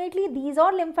ultimately these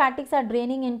all lymphatics are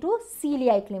draining into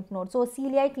celiac lymph node. So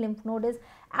celiac lymph node is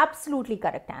absolutely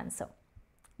correct answer.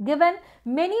 Given,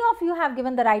 many of you have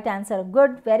given the right answer.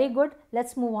 Good, very good.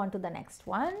 Let's move on to the next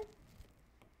one.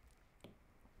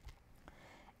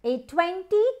 A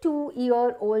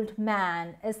 22-year-old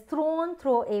man is thrown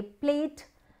through a plate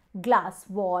glass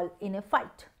wall in a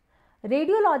fight.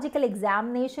 Radiological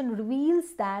examination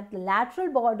reveals that the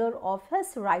lateral border of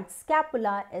his right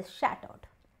scapula is shattered.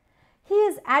 He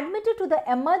is admitted to the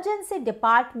emergency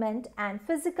department and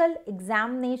physical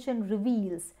examination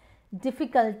reveals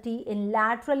difficulty in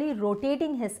laterally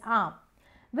rotating his arm.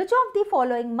 Which of the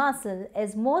following muscle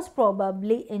is most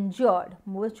probably injured?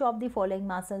 Which of the following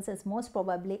muscles is most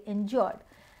probably injured?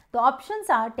 The options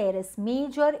are teres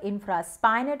major,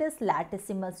 infraspinatus,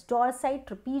 latissimus dorsi,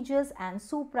 trapezius and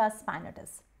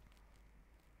supraspinatus.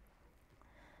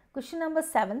 Question number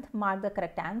 7, mark the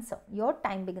correct answer. Your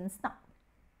time begins now.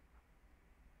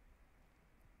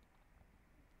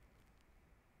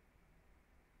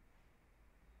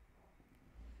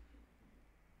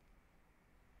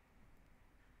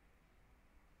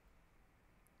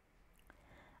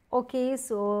 Okay,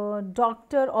 so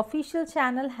Dr. Official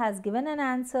Channel has given an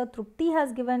answer, Trupti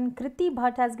has given, Kriti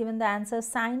Bhatt has given the answer,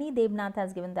 Saini Debnath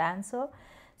has given the answer.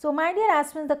 So my dear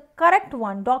aspirants, the correct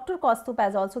one, Dr. Kostup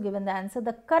has also given the answer.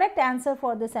 The correct answer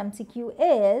for this MCQ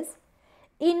is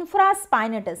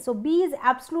infraspinatus. So B is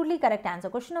absolutely correct answer.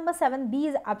 Question number 7, B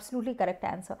is absolutely correct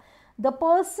answer. The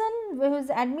person who is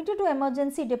admitted to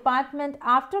emergency department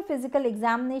after physical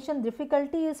examination,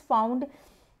 difficulty is found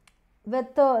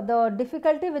with the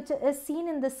difficulty which is seen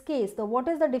in this case. So what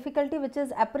is the difficulty which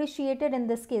is appreciated in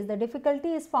this case? The difficulty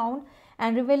is found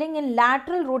and revealing in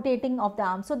lateral rotating of the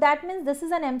arm. So that means this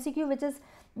is an MCQ which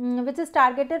is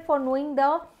targeted for knowing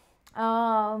the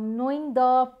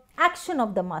action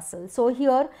of the muscle. So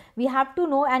here we have to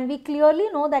know, and we clearly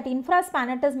know that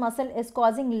infraspinatus muscle is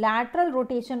causing lateral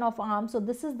rotation of arm. So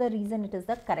this is the reason it is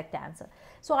the correct answer.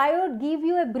 So I will give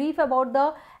you a brief about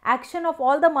the action of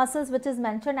all the muscles which is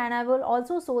mentioned, and I will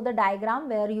also show the diagram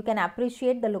where you can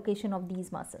appreciate the location of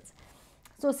these muscles.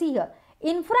 So see here,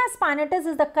 infraspinatus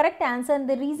is the correct answer, and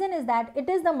the reason is that it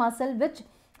is the muscle which,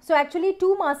 so actually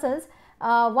two muscles,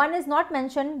 one is not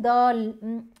mentioned, the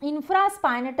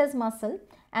infraspinatus muscle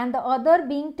and the other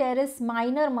being teres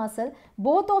minor muscle.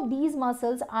 Both of these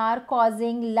muscles are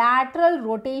causing lateral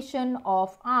rotation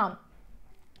of arm.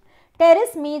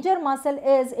 Teres major muscle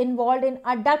is involved in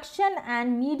adduction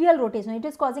and medial rotation. It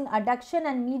is causing adduction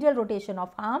and medial rotation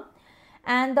of arm.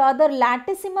 And the other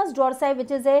latissimus dorsi,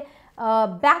 which is a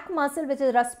back muscle which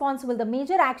is responsible. The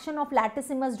major action of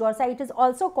latissimus dorsi, it is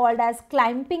also called as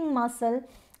clamping muscle.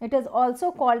 It is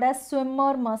also called as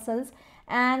swimmer muscles.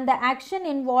 And the action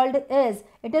involved is,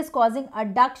 it is causing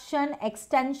adduction,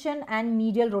 extension and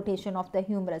medial rotation of the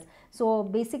humerus. So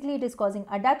basically it is causing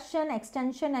adduction,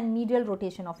 extension and medial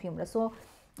rotation of humerus. So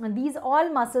these all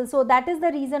muscles, so that is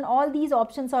the reason all these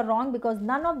options are wrong, because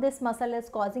none of this muscle is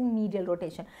causing medial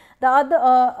rotation. The other,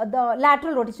 the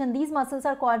lateral rotation, these muscles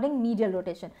are causing medial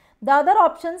rotation. The other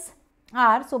options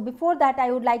are, so before that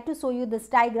I would like to show you this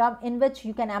diagram in which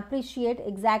you can appreciate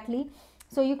exactly.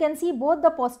 So you can see both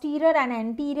the posterior and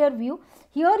anterior view.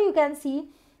 Here you can see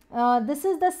this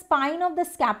is the spine of the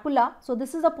scapula. So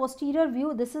this is the posterior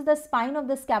view. This is the spine of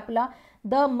the scapula.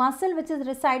 The muscle which is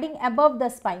residing above the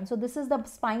spine. So this is the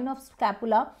spine of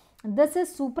scapula. This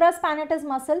is supraspinatus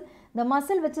muscle. The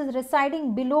muscle which is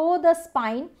residing below the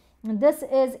spine. This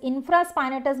is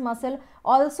infraspinatus muscle.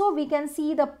 Also we can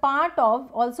see the part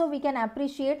of, also we can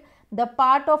appreciate the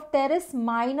part of teres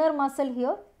minor muscle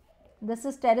here. This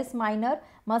is teres minor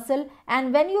muscle,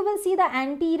 and when you will see the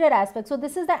anterior aspect, so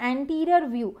this is the anterior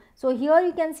view. So here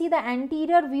you can see the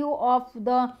anterior view of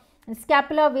the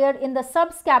scapula, where in the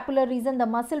subscapular region the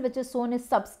muscle which is shown is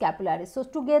subscapularis. So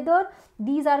together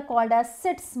these are called as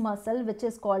sits muscle, which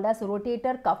is called as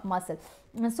rotator cuff muscle.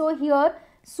 So here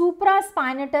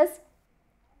supraspinatus,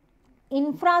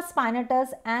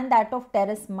 infraspinatus and that of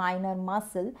teres minor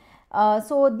muscle.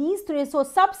 So these three, so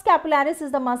subscapularis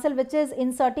is the muscle which is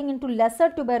inserting into lesser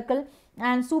tubercle,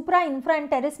 and supra, infra and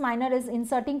teres minor is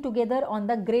inserting together on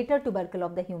the greater tubercle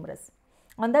of the humerus.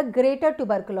 On the greater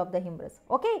tubercle of the humerus.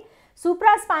 Okay.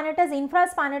 Supraspinatus,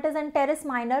 infraspinatus and teres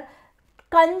minor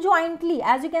conjointly,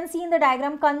 as you can see in the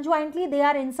diagram, conjointly they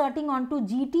are inserting onto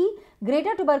GT,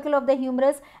 greater tubercle of the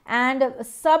humerus, and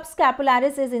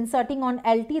subscapularis is inserting on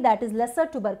LT, that is lesser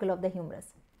tubercle of the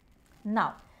humerus.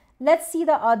 Now let's see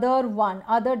the other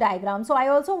diagram. So I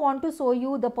also want to show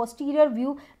you the posterior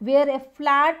view, where a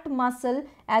flat muscle,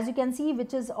 as you can see,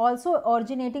 which is also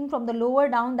originating from the lower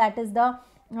down, that is the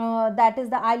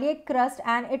iliac crust,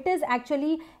 and it is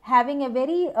actually having a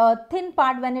very thin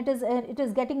part when it is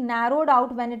getting narrowed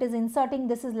out when it is inserting.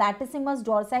 This is latissimus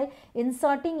dorsi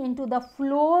inserting into the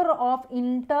floor of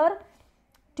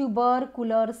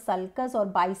intertubercular sulcus or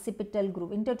bicipital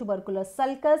groove, intertubercular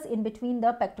sulcus in between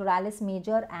the pectoralis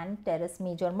major and teres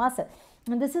major muscle.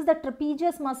 And this is the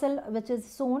trapezius muscle which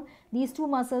is shown. These two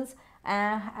muscles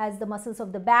as the muscles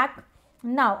of the back.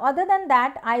 Now, other than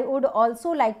that, I would also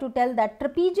like to tell that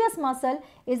trapezius muscle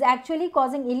is actually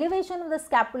causing elevation of the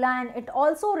scapula, and it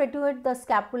also rotates the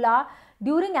scapula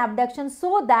during abduction,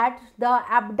 so that the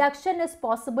abduction is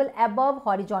possible above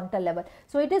horizontal level.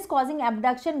 So, it is causing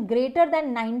abduction greater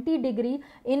than 90 degree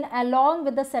in along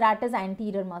with the serratus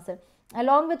anterior muscle.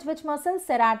 Along with which muscle?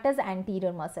 Serratus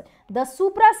anterior muscle. The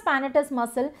supraspinatus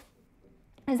muscle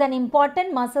is an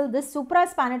important muscle. This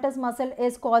supraspinatus muscle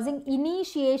is causing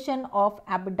initiation of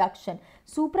abduction.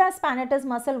 Supraspinatus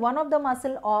muscle, one of the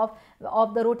muscle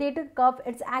of the rotated cuff,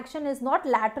 its action is not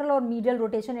lateral or medial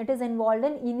rotation, it is involved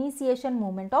in initiation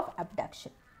movement of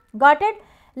abduction. Got it?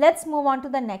 Let's move on to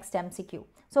the next MCQ.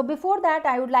 So before that,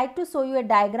 I would like to show you a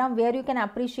diagram where you can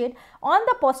appreciate on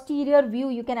the posterior view,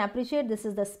 you can appreciate this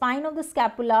is the spine of the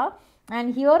scapula,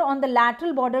 and here on the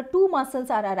lateral border two muscles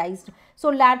are arised. So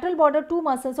lateral border two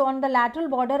muscles, so on the lateral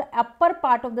border upper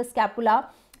part of the scapula,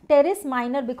 teres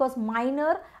minor, because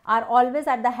minor are always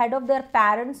at the head of their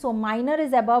parent, so minor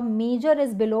is above, major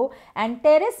is below, and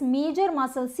teres major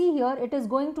muscle, see here it is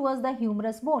going towards the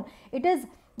humerus bone. It is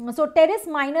so teres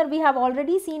minor, we have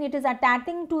already seen, it is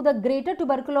attaching to the greater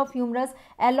tubercle of humerus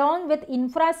along with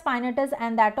infraspinatus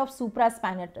and that of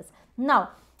supraspinatus. Now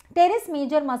teres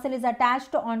major muscle is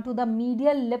attached onto the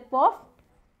medial lip of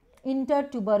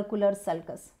intertubercular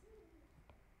sulcus.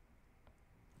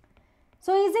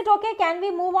 So is it okay? Can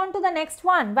we move on to the next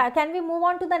one? Can we move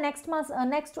on to the next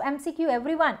MCQ,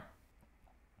 everyone?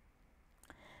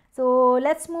 So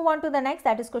let's move on to the next,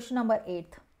 that is question number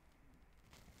 8.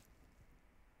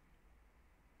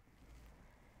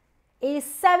 A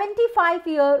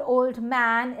 75-year-old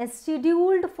man is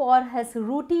scheduled for his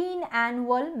routine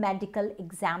annual medical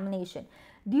examination.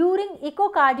 During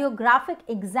echocardiographic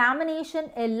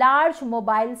examination, a large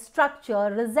mobile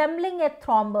structure resembling a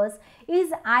thrombus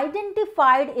is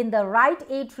identified in the right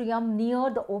atrium near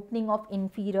the opening of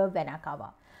inferior vena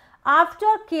cava. After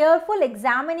careful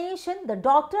examination, the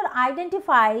doctor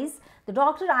identifies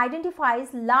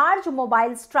large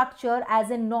mobile structure as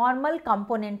a normal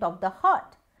component of the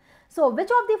heart. So, which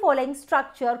of the following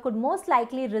structure could most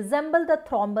likely resemble the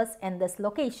thrombus in this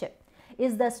location?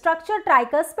 Is the structure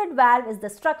tricuspid valve? Is the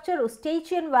structure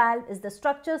eustachian valve? Is the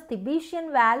structure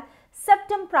Thebesian valve,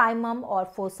 septum primum, or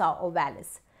fossa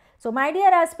ovalis? So, my dear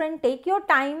aspirant, take your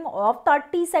time of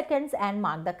 30 seconds and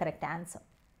mark the correct answer.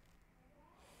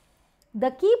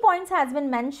 The key points has been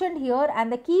mentioned here,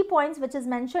 and the key points which is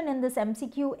mentioned in this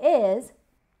MCQ is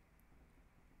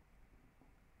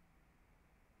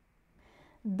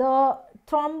the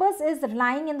thrombus is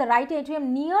lying in the right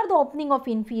atrium near the opening of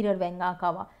inferior vena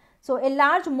cava. So, a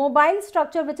large mobile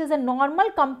structure which is a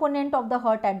normal component of the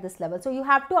heart at this level. So, you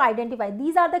have to identify.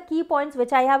 These are the key points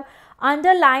which I have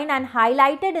underlined and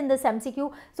highlighted in this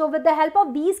MCQ. So, with the help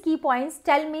of these key points,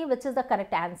 tell me which is the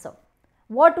correct answer.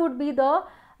 What would be the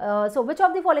so which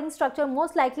of the following structure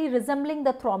most likely resembling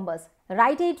the thrombus?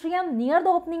 Right atrium near the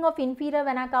opening of inferior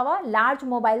vena cava, large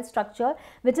mobile structure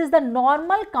which is the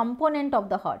normal component of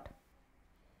the heart.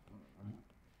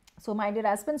 So, my dear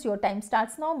aspirants, your time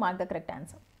starts now. Mark the correct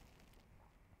answer.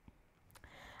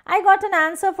 I got an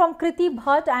answer from Kriti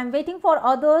Bhatt. I am waiting for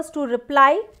others to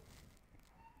reply.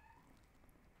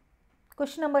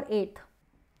 Question number 8.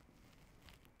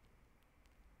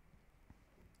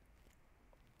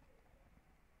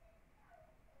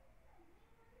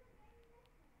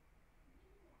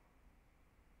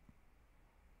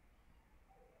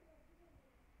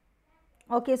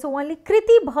 Okay, so only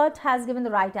Kriti Bhatt has given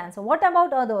the right answer. What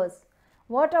about others?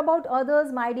 What about others,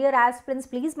 my dear aspirants?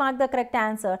 Please mark the correct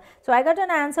answer. So, I got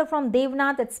an answer from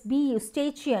Devnath, it's B,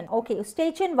 eustachian. Okay,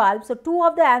 eustachian valve. So, 2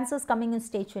 of the answers coming in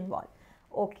eustachian valve.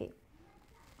 Okay.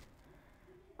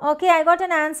 Okay, I got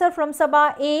an answer from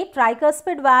Sabha, A,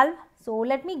 tricuspid valve. So,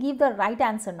 let me give the right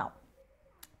answer now.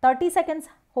 30 seconds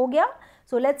ho gaya.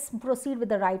 So, let's proceed with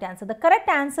the right answer. The correct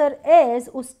answer is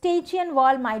eustachian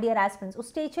valve, my dear aspirants.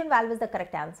 Eustachian valve is the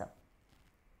correct answer.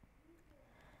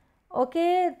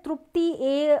 Okay, Trupti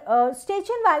A,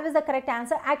 eustachian valve is the correct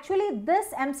answer. Actually,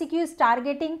 this MCQ is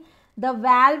targeting the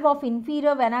valve of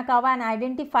inferior vena cava and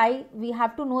identify, we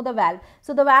have to know the valve.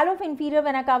 So, the valve of inferior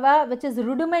vena cava which is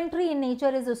rudimentary in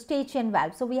nature is eustachian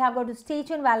valve. So, we have got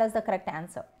eustachian valve as the correct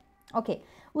answer. Okay.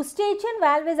 Eustachian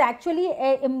valve is actually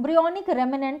a embryonic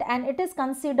remnant and it is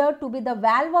considered to be the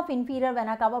valve of inferior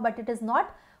vena cava, but it is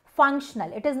not functional.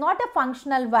 It is not a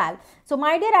functional valve. So,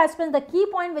 my dear aspirants, the key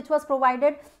point which was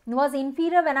provided was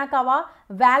inferior vena cava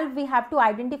valve. We have to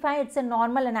identify it's a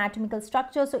normal anatomical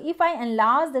structure. So, if I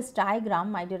enlarge this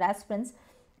diagram, my dear aspirants,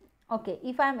 okay,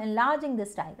 if I am enlarging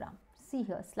this diagram, see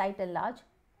here, slight enlarge.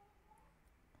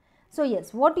 So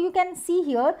yes, what you can see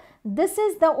here, this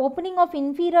is the opening of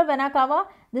inferior vena cava,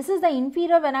 this is the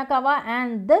inferior vena cava,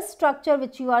 and this structure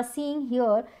which you are seeing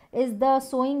here is the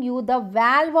showing you the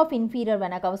valve of inferior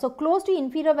vena cava. So close to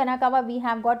inferior vena cava we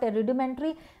have got a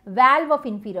rudimentary valve of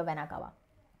inferior vena cava.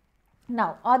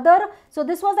 Now so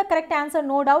this was the correct answer,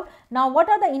 no doubt. Now what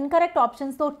are the incorrect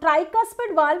options? So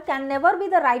tricuspid valve can never be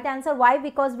the right answer. Why?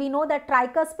 Because we know that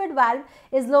tricuspid valve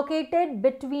is located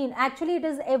between, actually it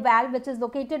is a valve which is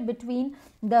located between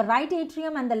the right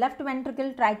atrium and the left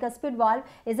ventricle. Tricuspid valve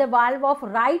is a valve of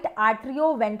right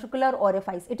atrioventricular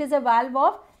orifice. It is a valve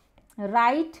of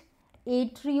right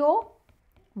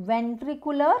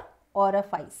atrioventricular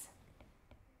orifice.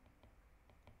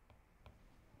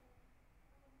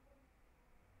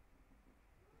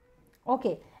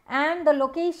 Okay, and the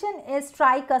location is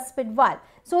tricuspid valve.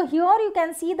 So here you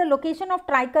can see the location of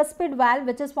tricuspid valve,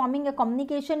 which is forming a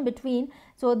communication between,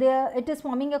 so there it is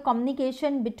forming a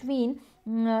communication between,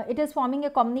 it is forming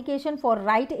a communication for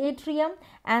right atrium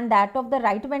and that of the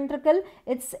right ventricle.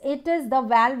 It is the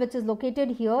valve which is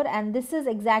located here, and this is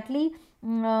exactly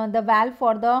the valve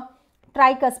for the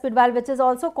tricuspid valve, which is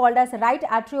also called as right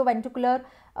atrioventricular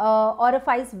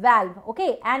orifice valve.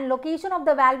 Okay, and location of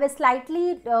the valve is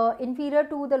slightly inferior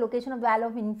to the location of the valve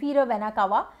of inferior vena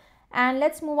cava. And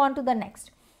let's move on to the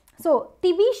next. So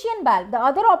Tibian valve, the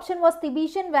other option was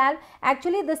Tibian valve.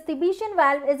 Actually this Tibian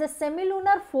valve is a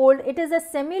semilunar fold. It is a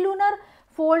semilunar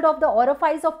fold of the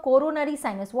orifice of coronary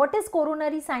sinus. What is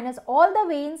coronary sinus? All the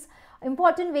veins,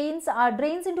 important veins,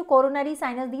 drains into coronary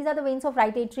sinus. These are the veins of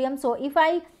right atrium. So if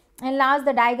I enlarge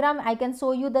the diagram, I can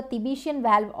show you the Tibian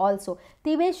valve also.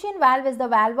 Tibian valve is the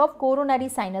valve of coronary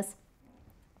sinus.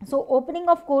 So opening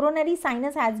of coronary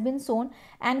sinus has been shown,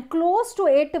 and close to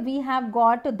it we have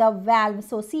got the valve.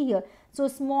 So see here, so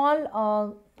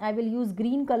small, I will use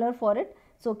green color for it.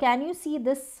 So can you see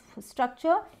this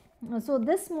structure? So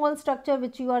this small structure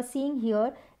which you are seeing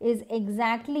here is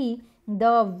exactly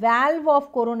the valve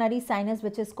of coronary sinus,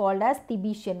 which is called as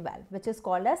Tibian valve,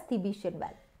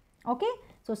 Okay,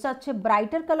 so such a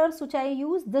brighter colors which I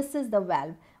use, this is the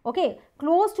valve. Okay,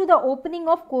 close to the opening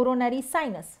of coronary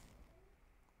sinus.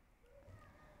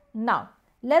 Now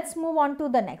let's move on to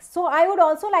the next. So I would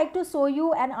also like to show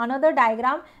you another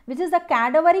diagram, which is the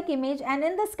cadaveric image, and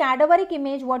in this cadaveric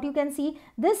image what you can see,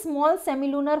 this small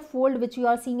semilunar fold which you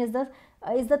are seeing is the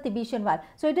Tibian valve.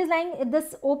 So it is like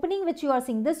this opening which you are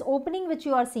seeing,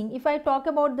 if I talk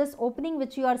about this opening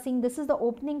which you are seeing, this is the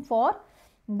opening for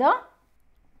the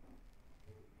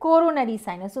coronary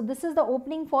sinus. So this is the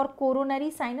opening for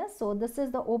coronary sinus. So this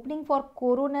is the opening for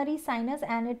coronary sinus,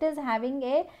 and it is having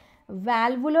a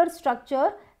valvular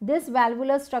structure. This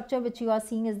valvular structure which you are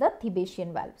seeing is the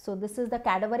Tibian valve. So this is the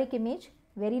cadaveric image.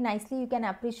 Very nicely you can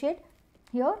appreciate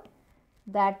here.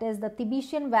 That is the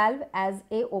Tibian valve as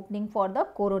a opening for the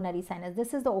coronary sinus.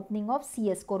 This is the opening of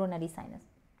CS, coronary sinus.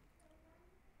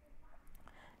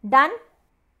 Done?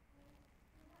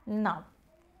 Now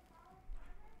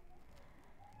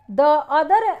the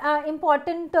other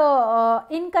important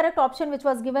incorrect option which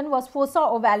was given was fossa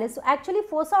ovalis. So actually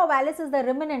fossa ovalis is the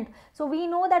remnant. So we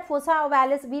know that fossa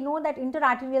ovalis, we know that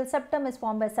interarterial septum is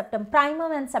formed by septum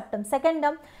primum and septum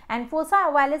secundum, and fossa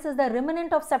ovalis is the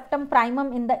remnant of septum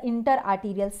primum in the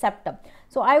interarterial septum.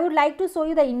 So I would like to show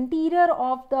you the interior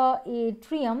of the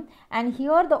atrium, and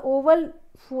here the oval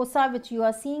fossa which you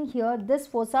are seeing here, this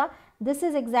fossa, this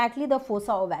is exactly the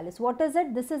fossa ovalis. What is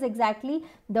it? This is exactly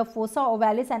the fossa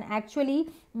ovalis, and actually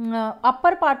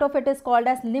upper part of it is called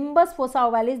as limbus fossa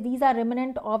ovalis. These are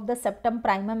remnant of the septum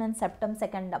primum and septum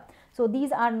secundum. So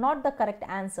these are not the correct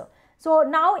answer. So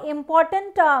now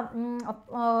important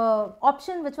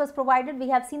option which was provided, we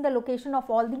have seen the location of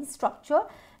all these structure.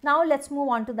 Now let's move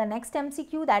on to the next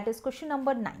MCQ, that is question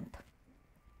number 9th.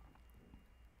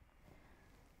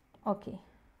 Okay.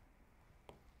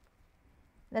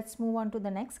 Let's move on to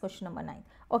the next question number 9.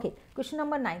 Okay, question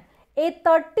number 9. A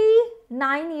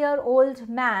 39-year-old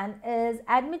man is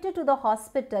admitted to the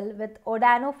hospital with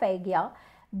odonophagia.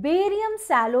 Barium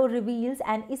sallow reveals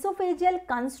an esophageal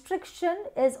constriction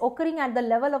is occurring at the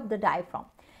level of the diaphragm.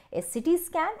 A CT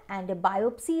scan and a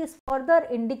biopsy is further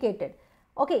indicated.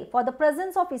 Okay, for the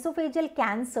presence of esophageal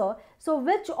cancer, so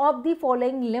which of the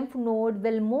following lymph node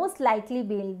will most likely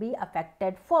be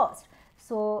affected first?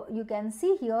 So you can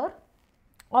see here,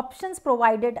 options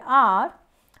provided are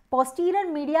posterior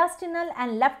mediastinal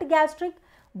and left gastric,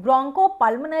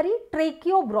 bronchopulmonary,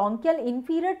 tracheobronchial,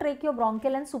 inferior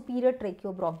tracheobronchial and superior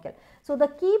tracheobronchial. So the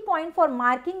key point for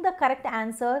marking the correct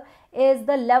answer is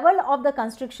the level of the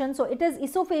constriction. So it is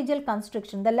esophageal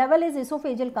constriction. The level is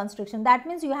esophageal constriction. That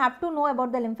means you have to know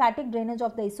about the lymphatic drainage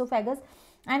of the esophagus.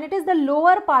 and it is the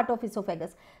lower part of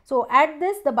esophagus. So at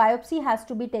this the biopsy has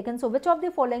to be taken. So which of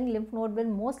the following lymph node will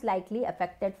most likely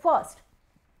affected first?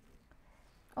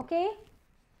 Okay.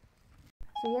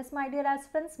 So yes, my dear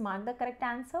aspirants, mark the correct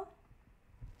answer.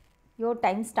 Your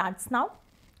time starts now.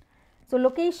 So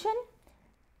location,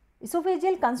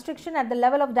 esophageal constriction at the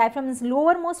level of diaphragm is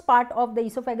lowermost part of the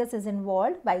esophagus is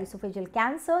involved by esophageal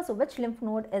cancer. So which lymph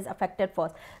node is affected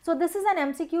first? So this is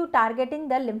an MCQ targeting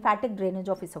the lymphatic drainage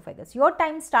of esophagus. Your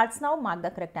time starts now. Mark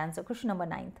the correct answer. Question number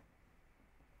 9.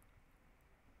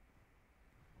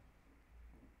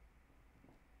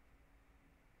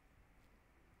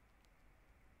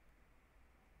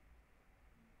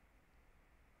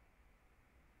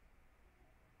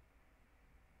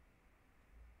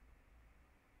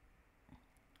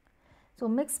 So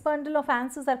mixed bundle of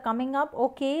answers are coming up.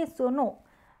 Okay, so no.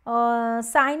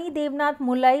 Saini, Devnath,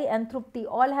 Mulai and Trupti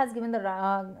all has given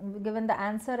the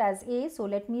answer as A. So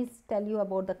let me tell you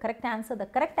about the correct answer. The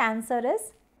correct answer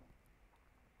is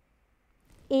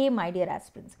A, my dear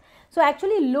aspirants. So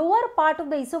actually lower part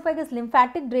of the esophagus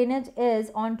lymphatic drainage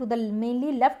is onto the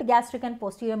mainly left gastric and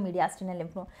posterior mediastinal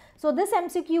lymph node. So this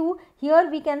MCQ here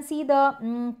we can see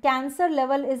the cancer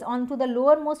level is onto the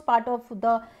lowermost part of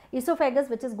the esophagus,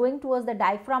 which is going towards the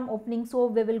diaphragm opening. So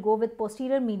we will go with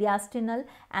posterior mediastinal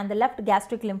and the left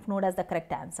gastric lymph node as the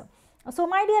correct answer. So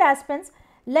my dear aspirants,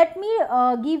 let me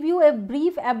give you a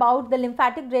brief about the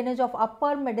lymphatic drainage of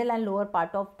upper, middle and lower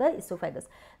part of the esophagus.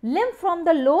 Lymph from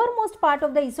the lowermost part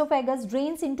of the esophagus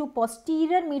drains into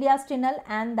posterior mediastinal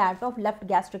and that of left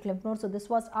gastric lymph node. So this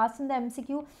was asked in the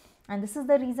MCQ and this is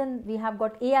the reason we have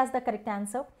got A as the correct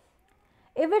answer.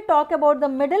 If we talk about the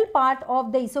middle part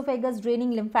of the esophagus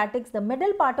draining lymphatics, the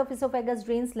middle part of esophagus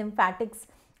drains lymphatics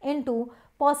into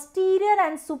posterior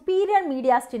and superior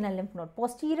mediastinal lymph node.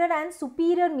 Posterior and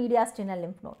superior mediastinal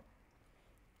lymph node.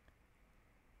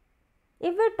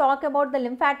 If we talk about the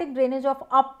lymphatic drainage of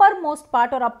uppermost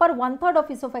part or upper 1/3 of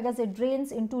esophagus, it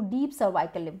drains into deep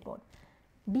cervical lymph node.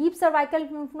 Deep cervical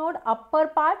lymph node, upper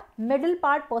part, middle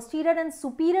part, posterior and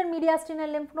superior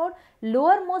mediastinal lymph node.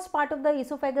 Lowermost part of the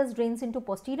esophagus drains into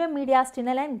posterior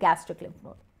mediastinal and gastric lymph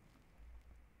node.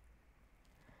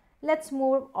 Let's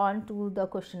move on to the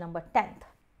question number 10th.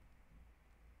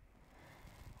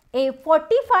 A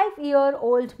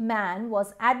 45-year-old man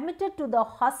was admitted to the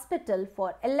hospital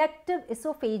for elective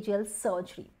esophageal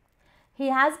surgery. He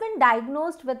has been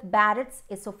diagnosed with Barrett's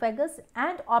esophagus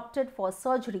and opted for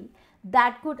surgery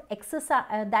that could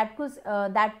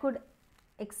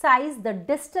excise the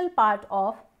distal part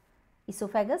of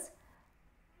esophagus.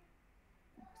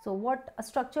 So what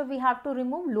structure we have to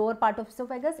remove? Lower part of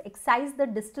esophagus, excise the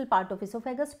distal part of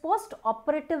esophagus.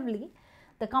 Post-operatively,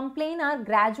 the complaint are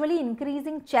gradually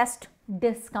increasing chest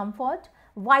discomfort.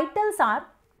 Vitals are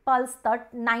pulse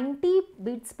 90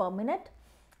 beats per minute,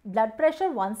 blood pressure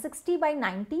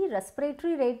 160/90,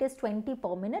 respiratory rate is 20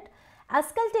 per minute.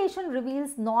 Auscultation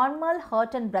reveals normal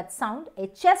heart and breath sound. A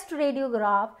chest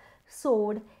radiograph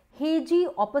showed hazy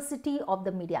opacity of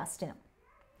the mediastinum.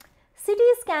 CT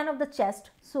scan of the chest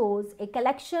shows a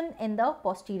collection in the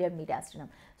posterior mediastinum.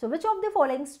 So which of the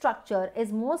following structure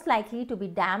is most likely to be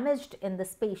damaged in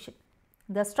this patient?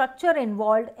 The structure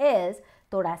involved is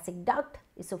thoracic duct,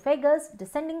 esophagus,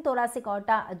 descending thoracic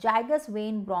aorta, azygous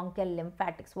vein, bronchial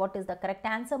lymphatics. What is the correct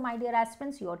answer, my dear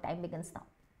aspirants? Your time begins now.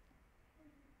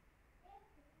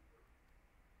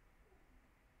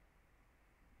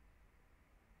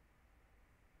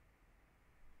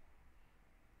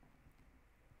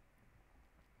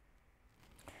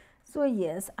 So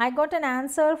yes, I got an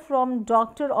answer from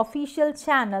Dr. Official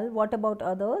channel. What about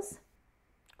others?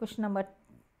 Question number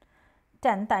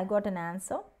 10th, I got an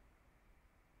answer.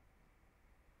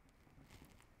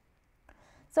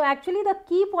 So actually the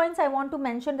key points I want to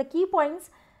mention, the key points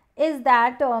is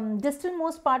that distal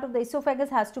most part of the esophagus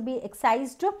has to be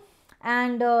excised,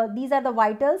 and these are the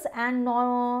vitals, and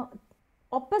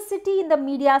opacity in the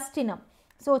mediastinum.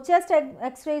 So chest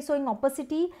X-ray showing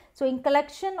opacity, showing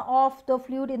collection of the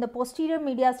fluid in the posterior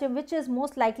mediastinum, which is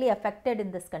most likely affected in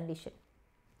this condition,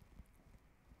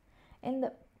 in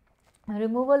the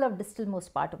removal of distal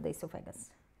most part of the esophagus.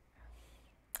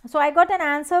 So I got an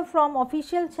answer from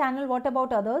official channel. What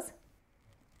about others?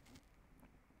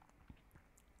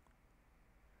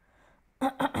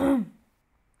 The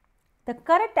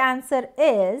correct answer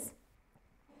is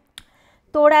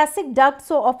thoracic duct.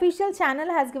 So official channel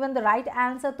has given the right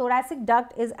answer. Thoracic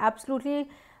duct is absolutely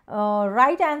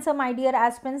right answer, my dear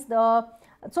aspirants.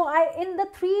 In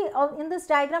this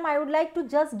diagram I would like to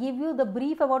just give you the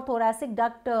brief about thoracic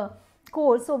duct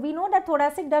course, so we know that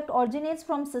thoracic duct originates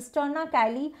from cisterna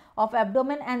caeli of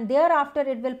abdomen, and thereafter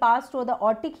it will pass through the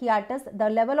aortic hiatus. The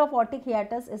level of aortic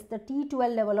hiatus is the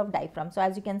T12 level of diaphragm. So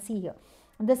as you can see here,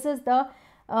 this is the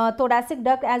thoracic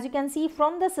duct. As you can see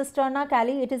from the cisterna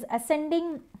caeli, it is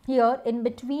ascending here in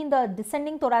between the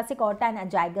descending thoracic aorta and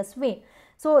astragalus vein.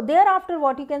 So thereafter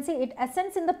what you can see, it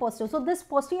ascends in the posterior. So this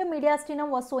posterior mediastinum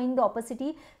was showing the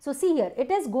opacity. So see here,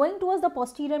 it is going towards the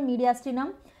posterior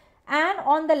mediastinum, and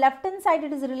on the left hand side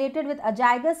it is related with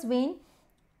astragalus vein,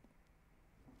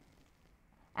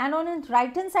 and on its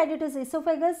right hand side it is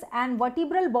esophagus, and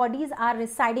vertebral bodies are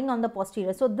residing on the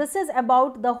posterior. So this is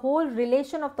about the whole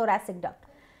relation of thoracic duct.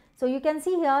 So you can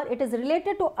see here, it is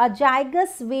related to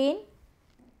astragalus vein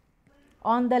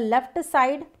on the left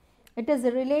side, it is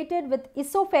related with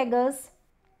esophagus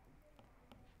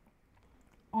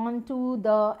onto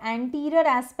the anterior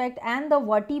aspect, and the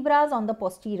vertebrae on the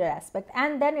posterior aspect,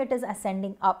 and then it is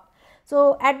ascending up.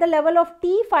 So at the level of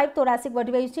T5 thoracic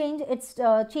vertebra, it's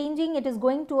changing, it is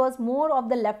going towards more of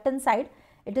the left hand side,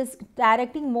 it is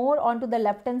directing more onto the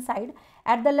left hand side.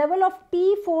 At the level of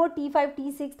T4, T5,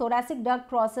 T6, thoracic duct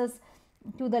crosses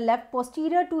to the left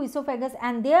posterior to esophagus,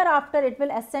 and thereafter it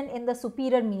will ascend in the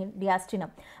superior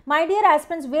mediastinum. My dear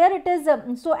aspirants, where it is,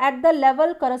 so at the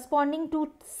level corresponding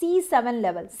to C7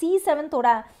 level, C7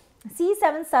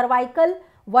 cervical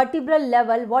vertebral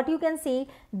level, what you can say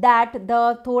that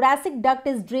the thoracic duct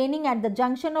is draining at the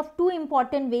junction of two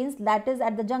important veins, that is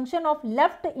at the junction of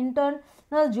left internal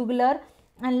jugular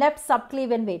and left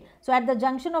subclavian vein. So at the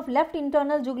junction of left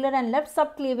internal jugular and left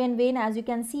subclavian vein, as you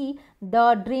can see,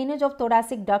 the drainage of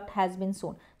thoracic duct has been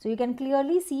shown. So you can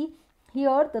clearly see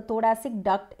here the thoracic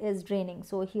duct is draining.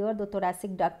 So here the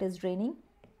thoracic duct is draining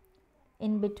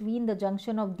in between the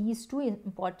junction of these two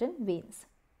important veins.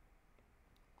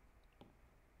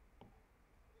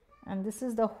 And this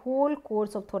is the whole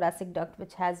course of thoracic duct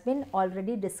which has been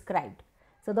already described.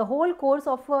 So the whole course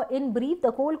of, in brief,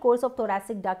 the whole course of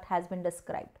thoracic duct has been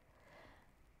described.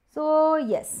 So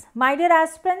yes, my dear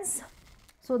aspirants,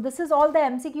 so this is all the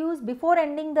MCQs. Before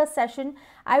ending the session,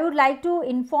 I would like to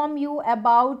inform you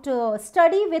about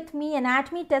Study With Me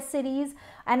Anatomy Test Series.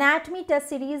 Anatomy Test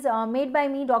Series made by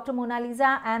me, Dr.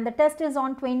 Monalisa, and the test is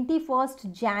on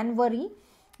 21st January,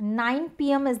 9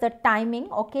 PM is the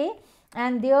timing, okay?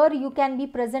 And there you can be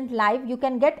present live. You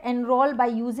can get enrolled by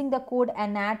using the code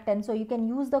ANAT10. So you can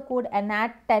use the code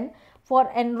ANAT10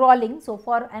 for enrolling. So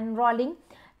for enrolling,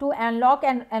 to unlock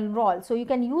and enroll. So you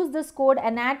can use this code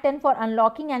ANAT10 for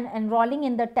unlocking and enrolling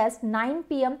in the test. 9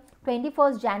 PM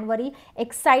 21st January.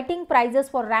 Exciting prizes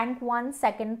for rank 1,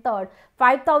 2nd, 3rd.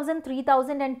 5,000,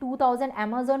 3,000 and 2,000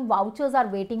 Amazon vouchers are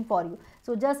waiting for you.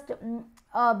 So just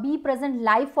be present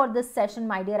live for this session,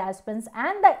 my dear aspirants,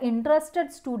 and the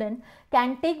interested student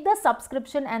can take the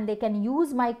subscription and they can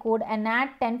use my code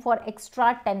ANAT10 for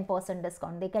extra 10%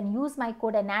 discount. They can use my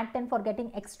code ANAT10 for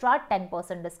getting extra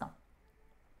 10% discount.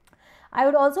 I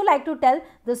would also like to tell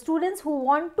the students who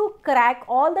want to crack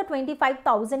all the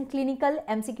 25,000 clinical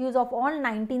MCQs of all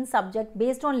 19 subjects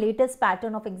based on latest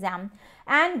pattern of exam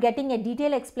and getting a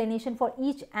detailed explanation for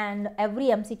each and every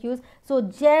MCQs. So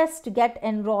just get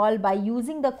enrolled by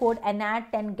using the code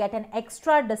ANAT10, get an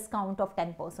extra discount of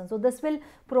 10%. So this will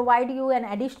provide you an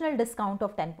additional discount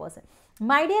of 10%.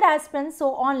 My dear aspirants,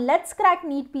 so on Let's Crack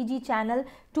NEET PG channel,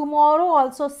 tomorrow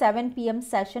also 7 PM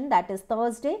session, that is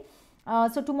Thursday.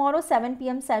 So tomorrow 7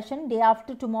 PM session, day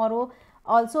after tomorrow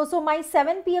also. So my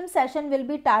 7 PM session will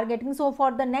be targeting, so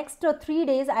for the next 3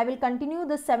 days I will continue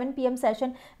this 7 PM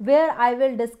session where I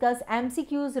will discuss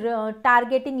MCQs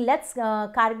targeting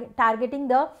targeting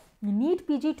the NEET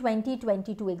PG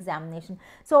 2022 examination.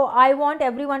 So I want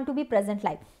everyone to be present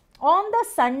live. On the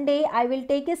Sunday I will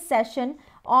take a session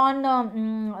on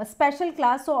a special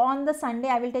class. So on the Sunday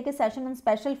I will take a session on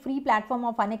special free platform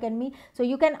of Unacademy. So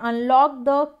you can unlock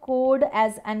the code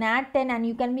as ANAT10 and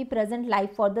you can be present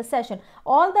live for the session.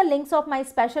 All the links of my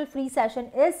special free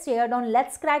session is shared on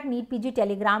Let's Crack NEET PG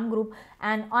Telegram group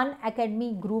and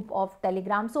Unacademy group of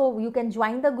Telegram. So you can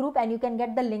join the group and you can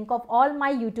get the link of all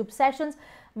my YouTube sessions.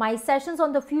 My sessions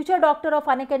on the Future Doctor of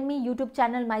Unacademy YouTube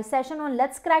channel, my session on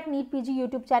Let's Crack NEET PG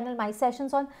YouTube channel, my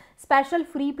sessions on special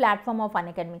free platform of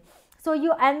Unacademy. So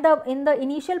you and in the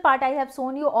initial part I have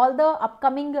shown you all the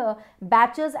upcoming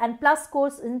batches and plus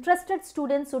course. Interested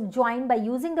students should join by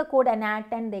using the code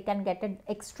ANAT10. They can get an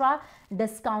extra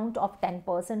discount of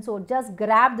 10%. So just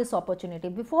grab this opportunity.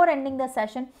 Before ending the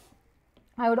session,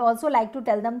 I would also like to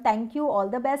tell them thank you, all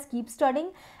the best, keep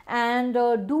studying, and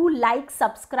do like,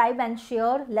 subscribe and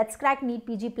share Let's Crack NEET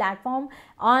PG platform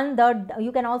on the,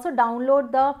 you can also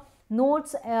download the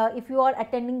notes if you are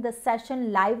attending the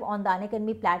session live on the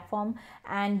Unacademy platform,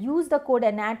 and use the code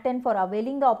ANAT10 for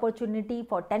availing the opportunity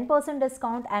for 10%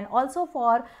 discount and also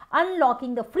for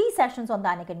unlocking the free sessions on the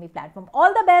Unacademy platform.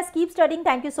 All the best. Keep studying.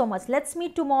 Thank you so much. Let's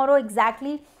meet tomorrow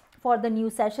exactly for the new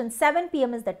session. 7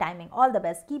 p.m. is the timing. All the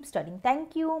best. Keep studying.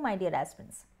 Thank you, my dear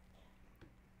aspirants.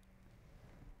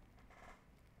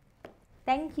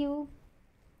 Thank you.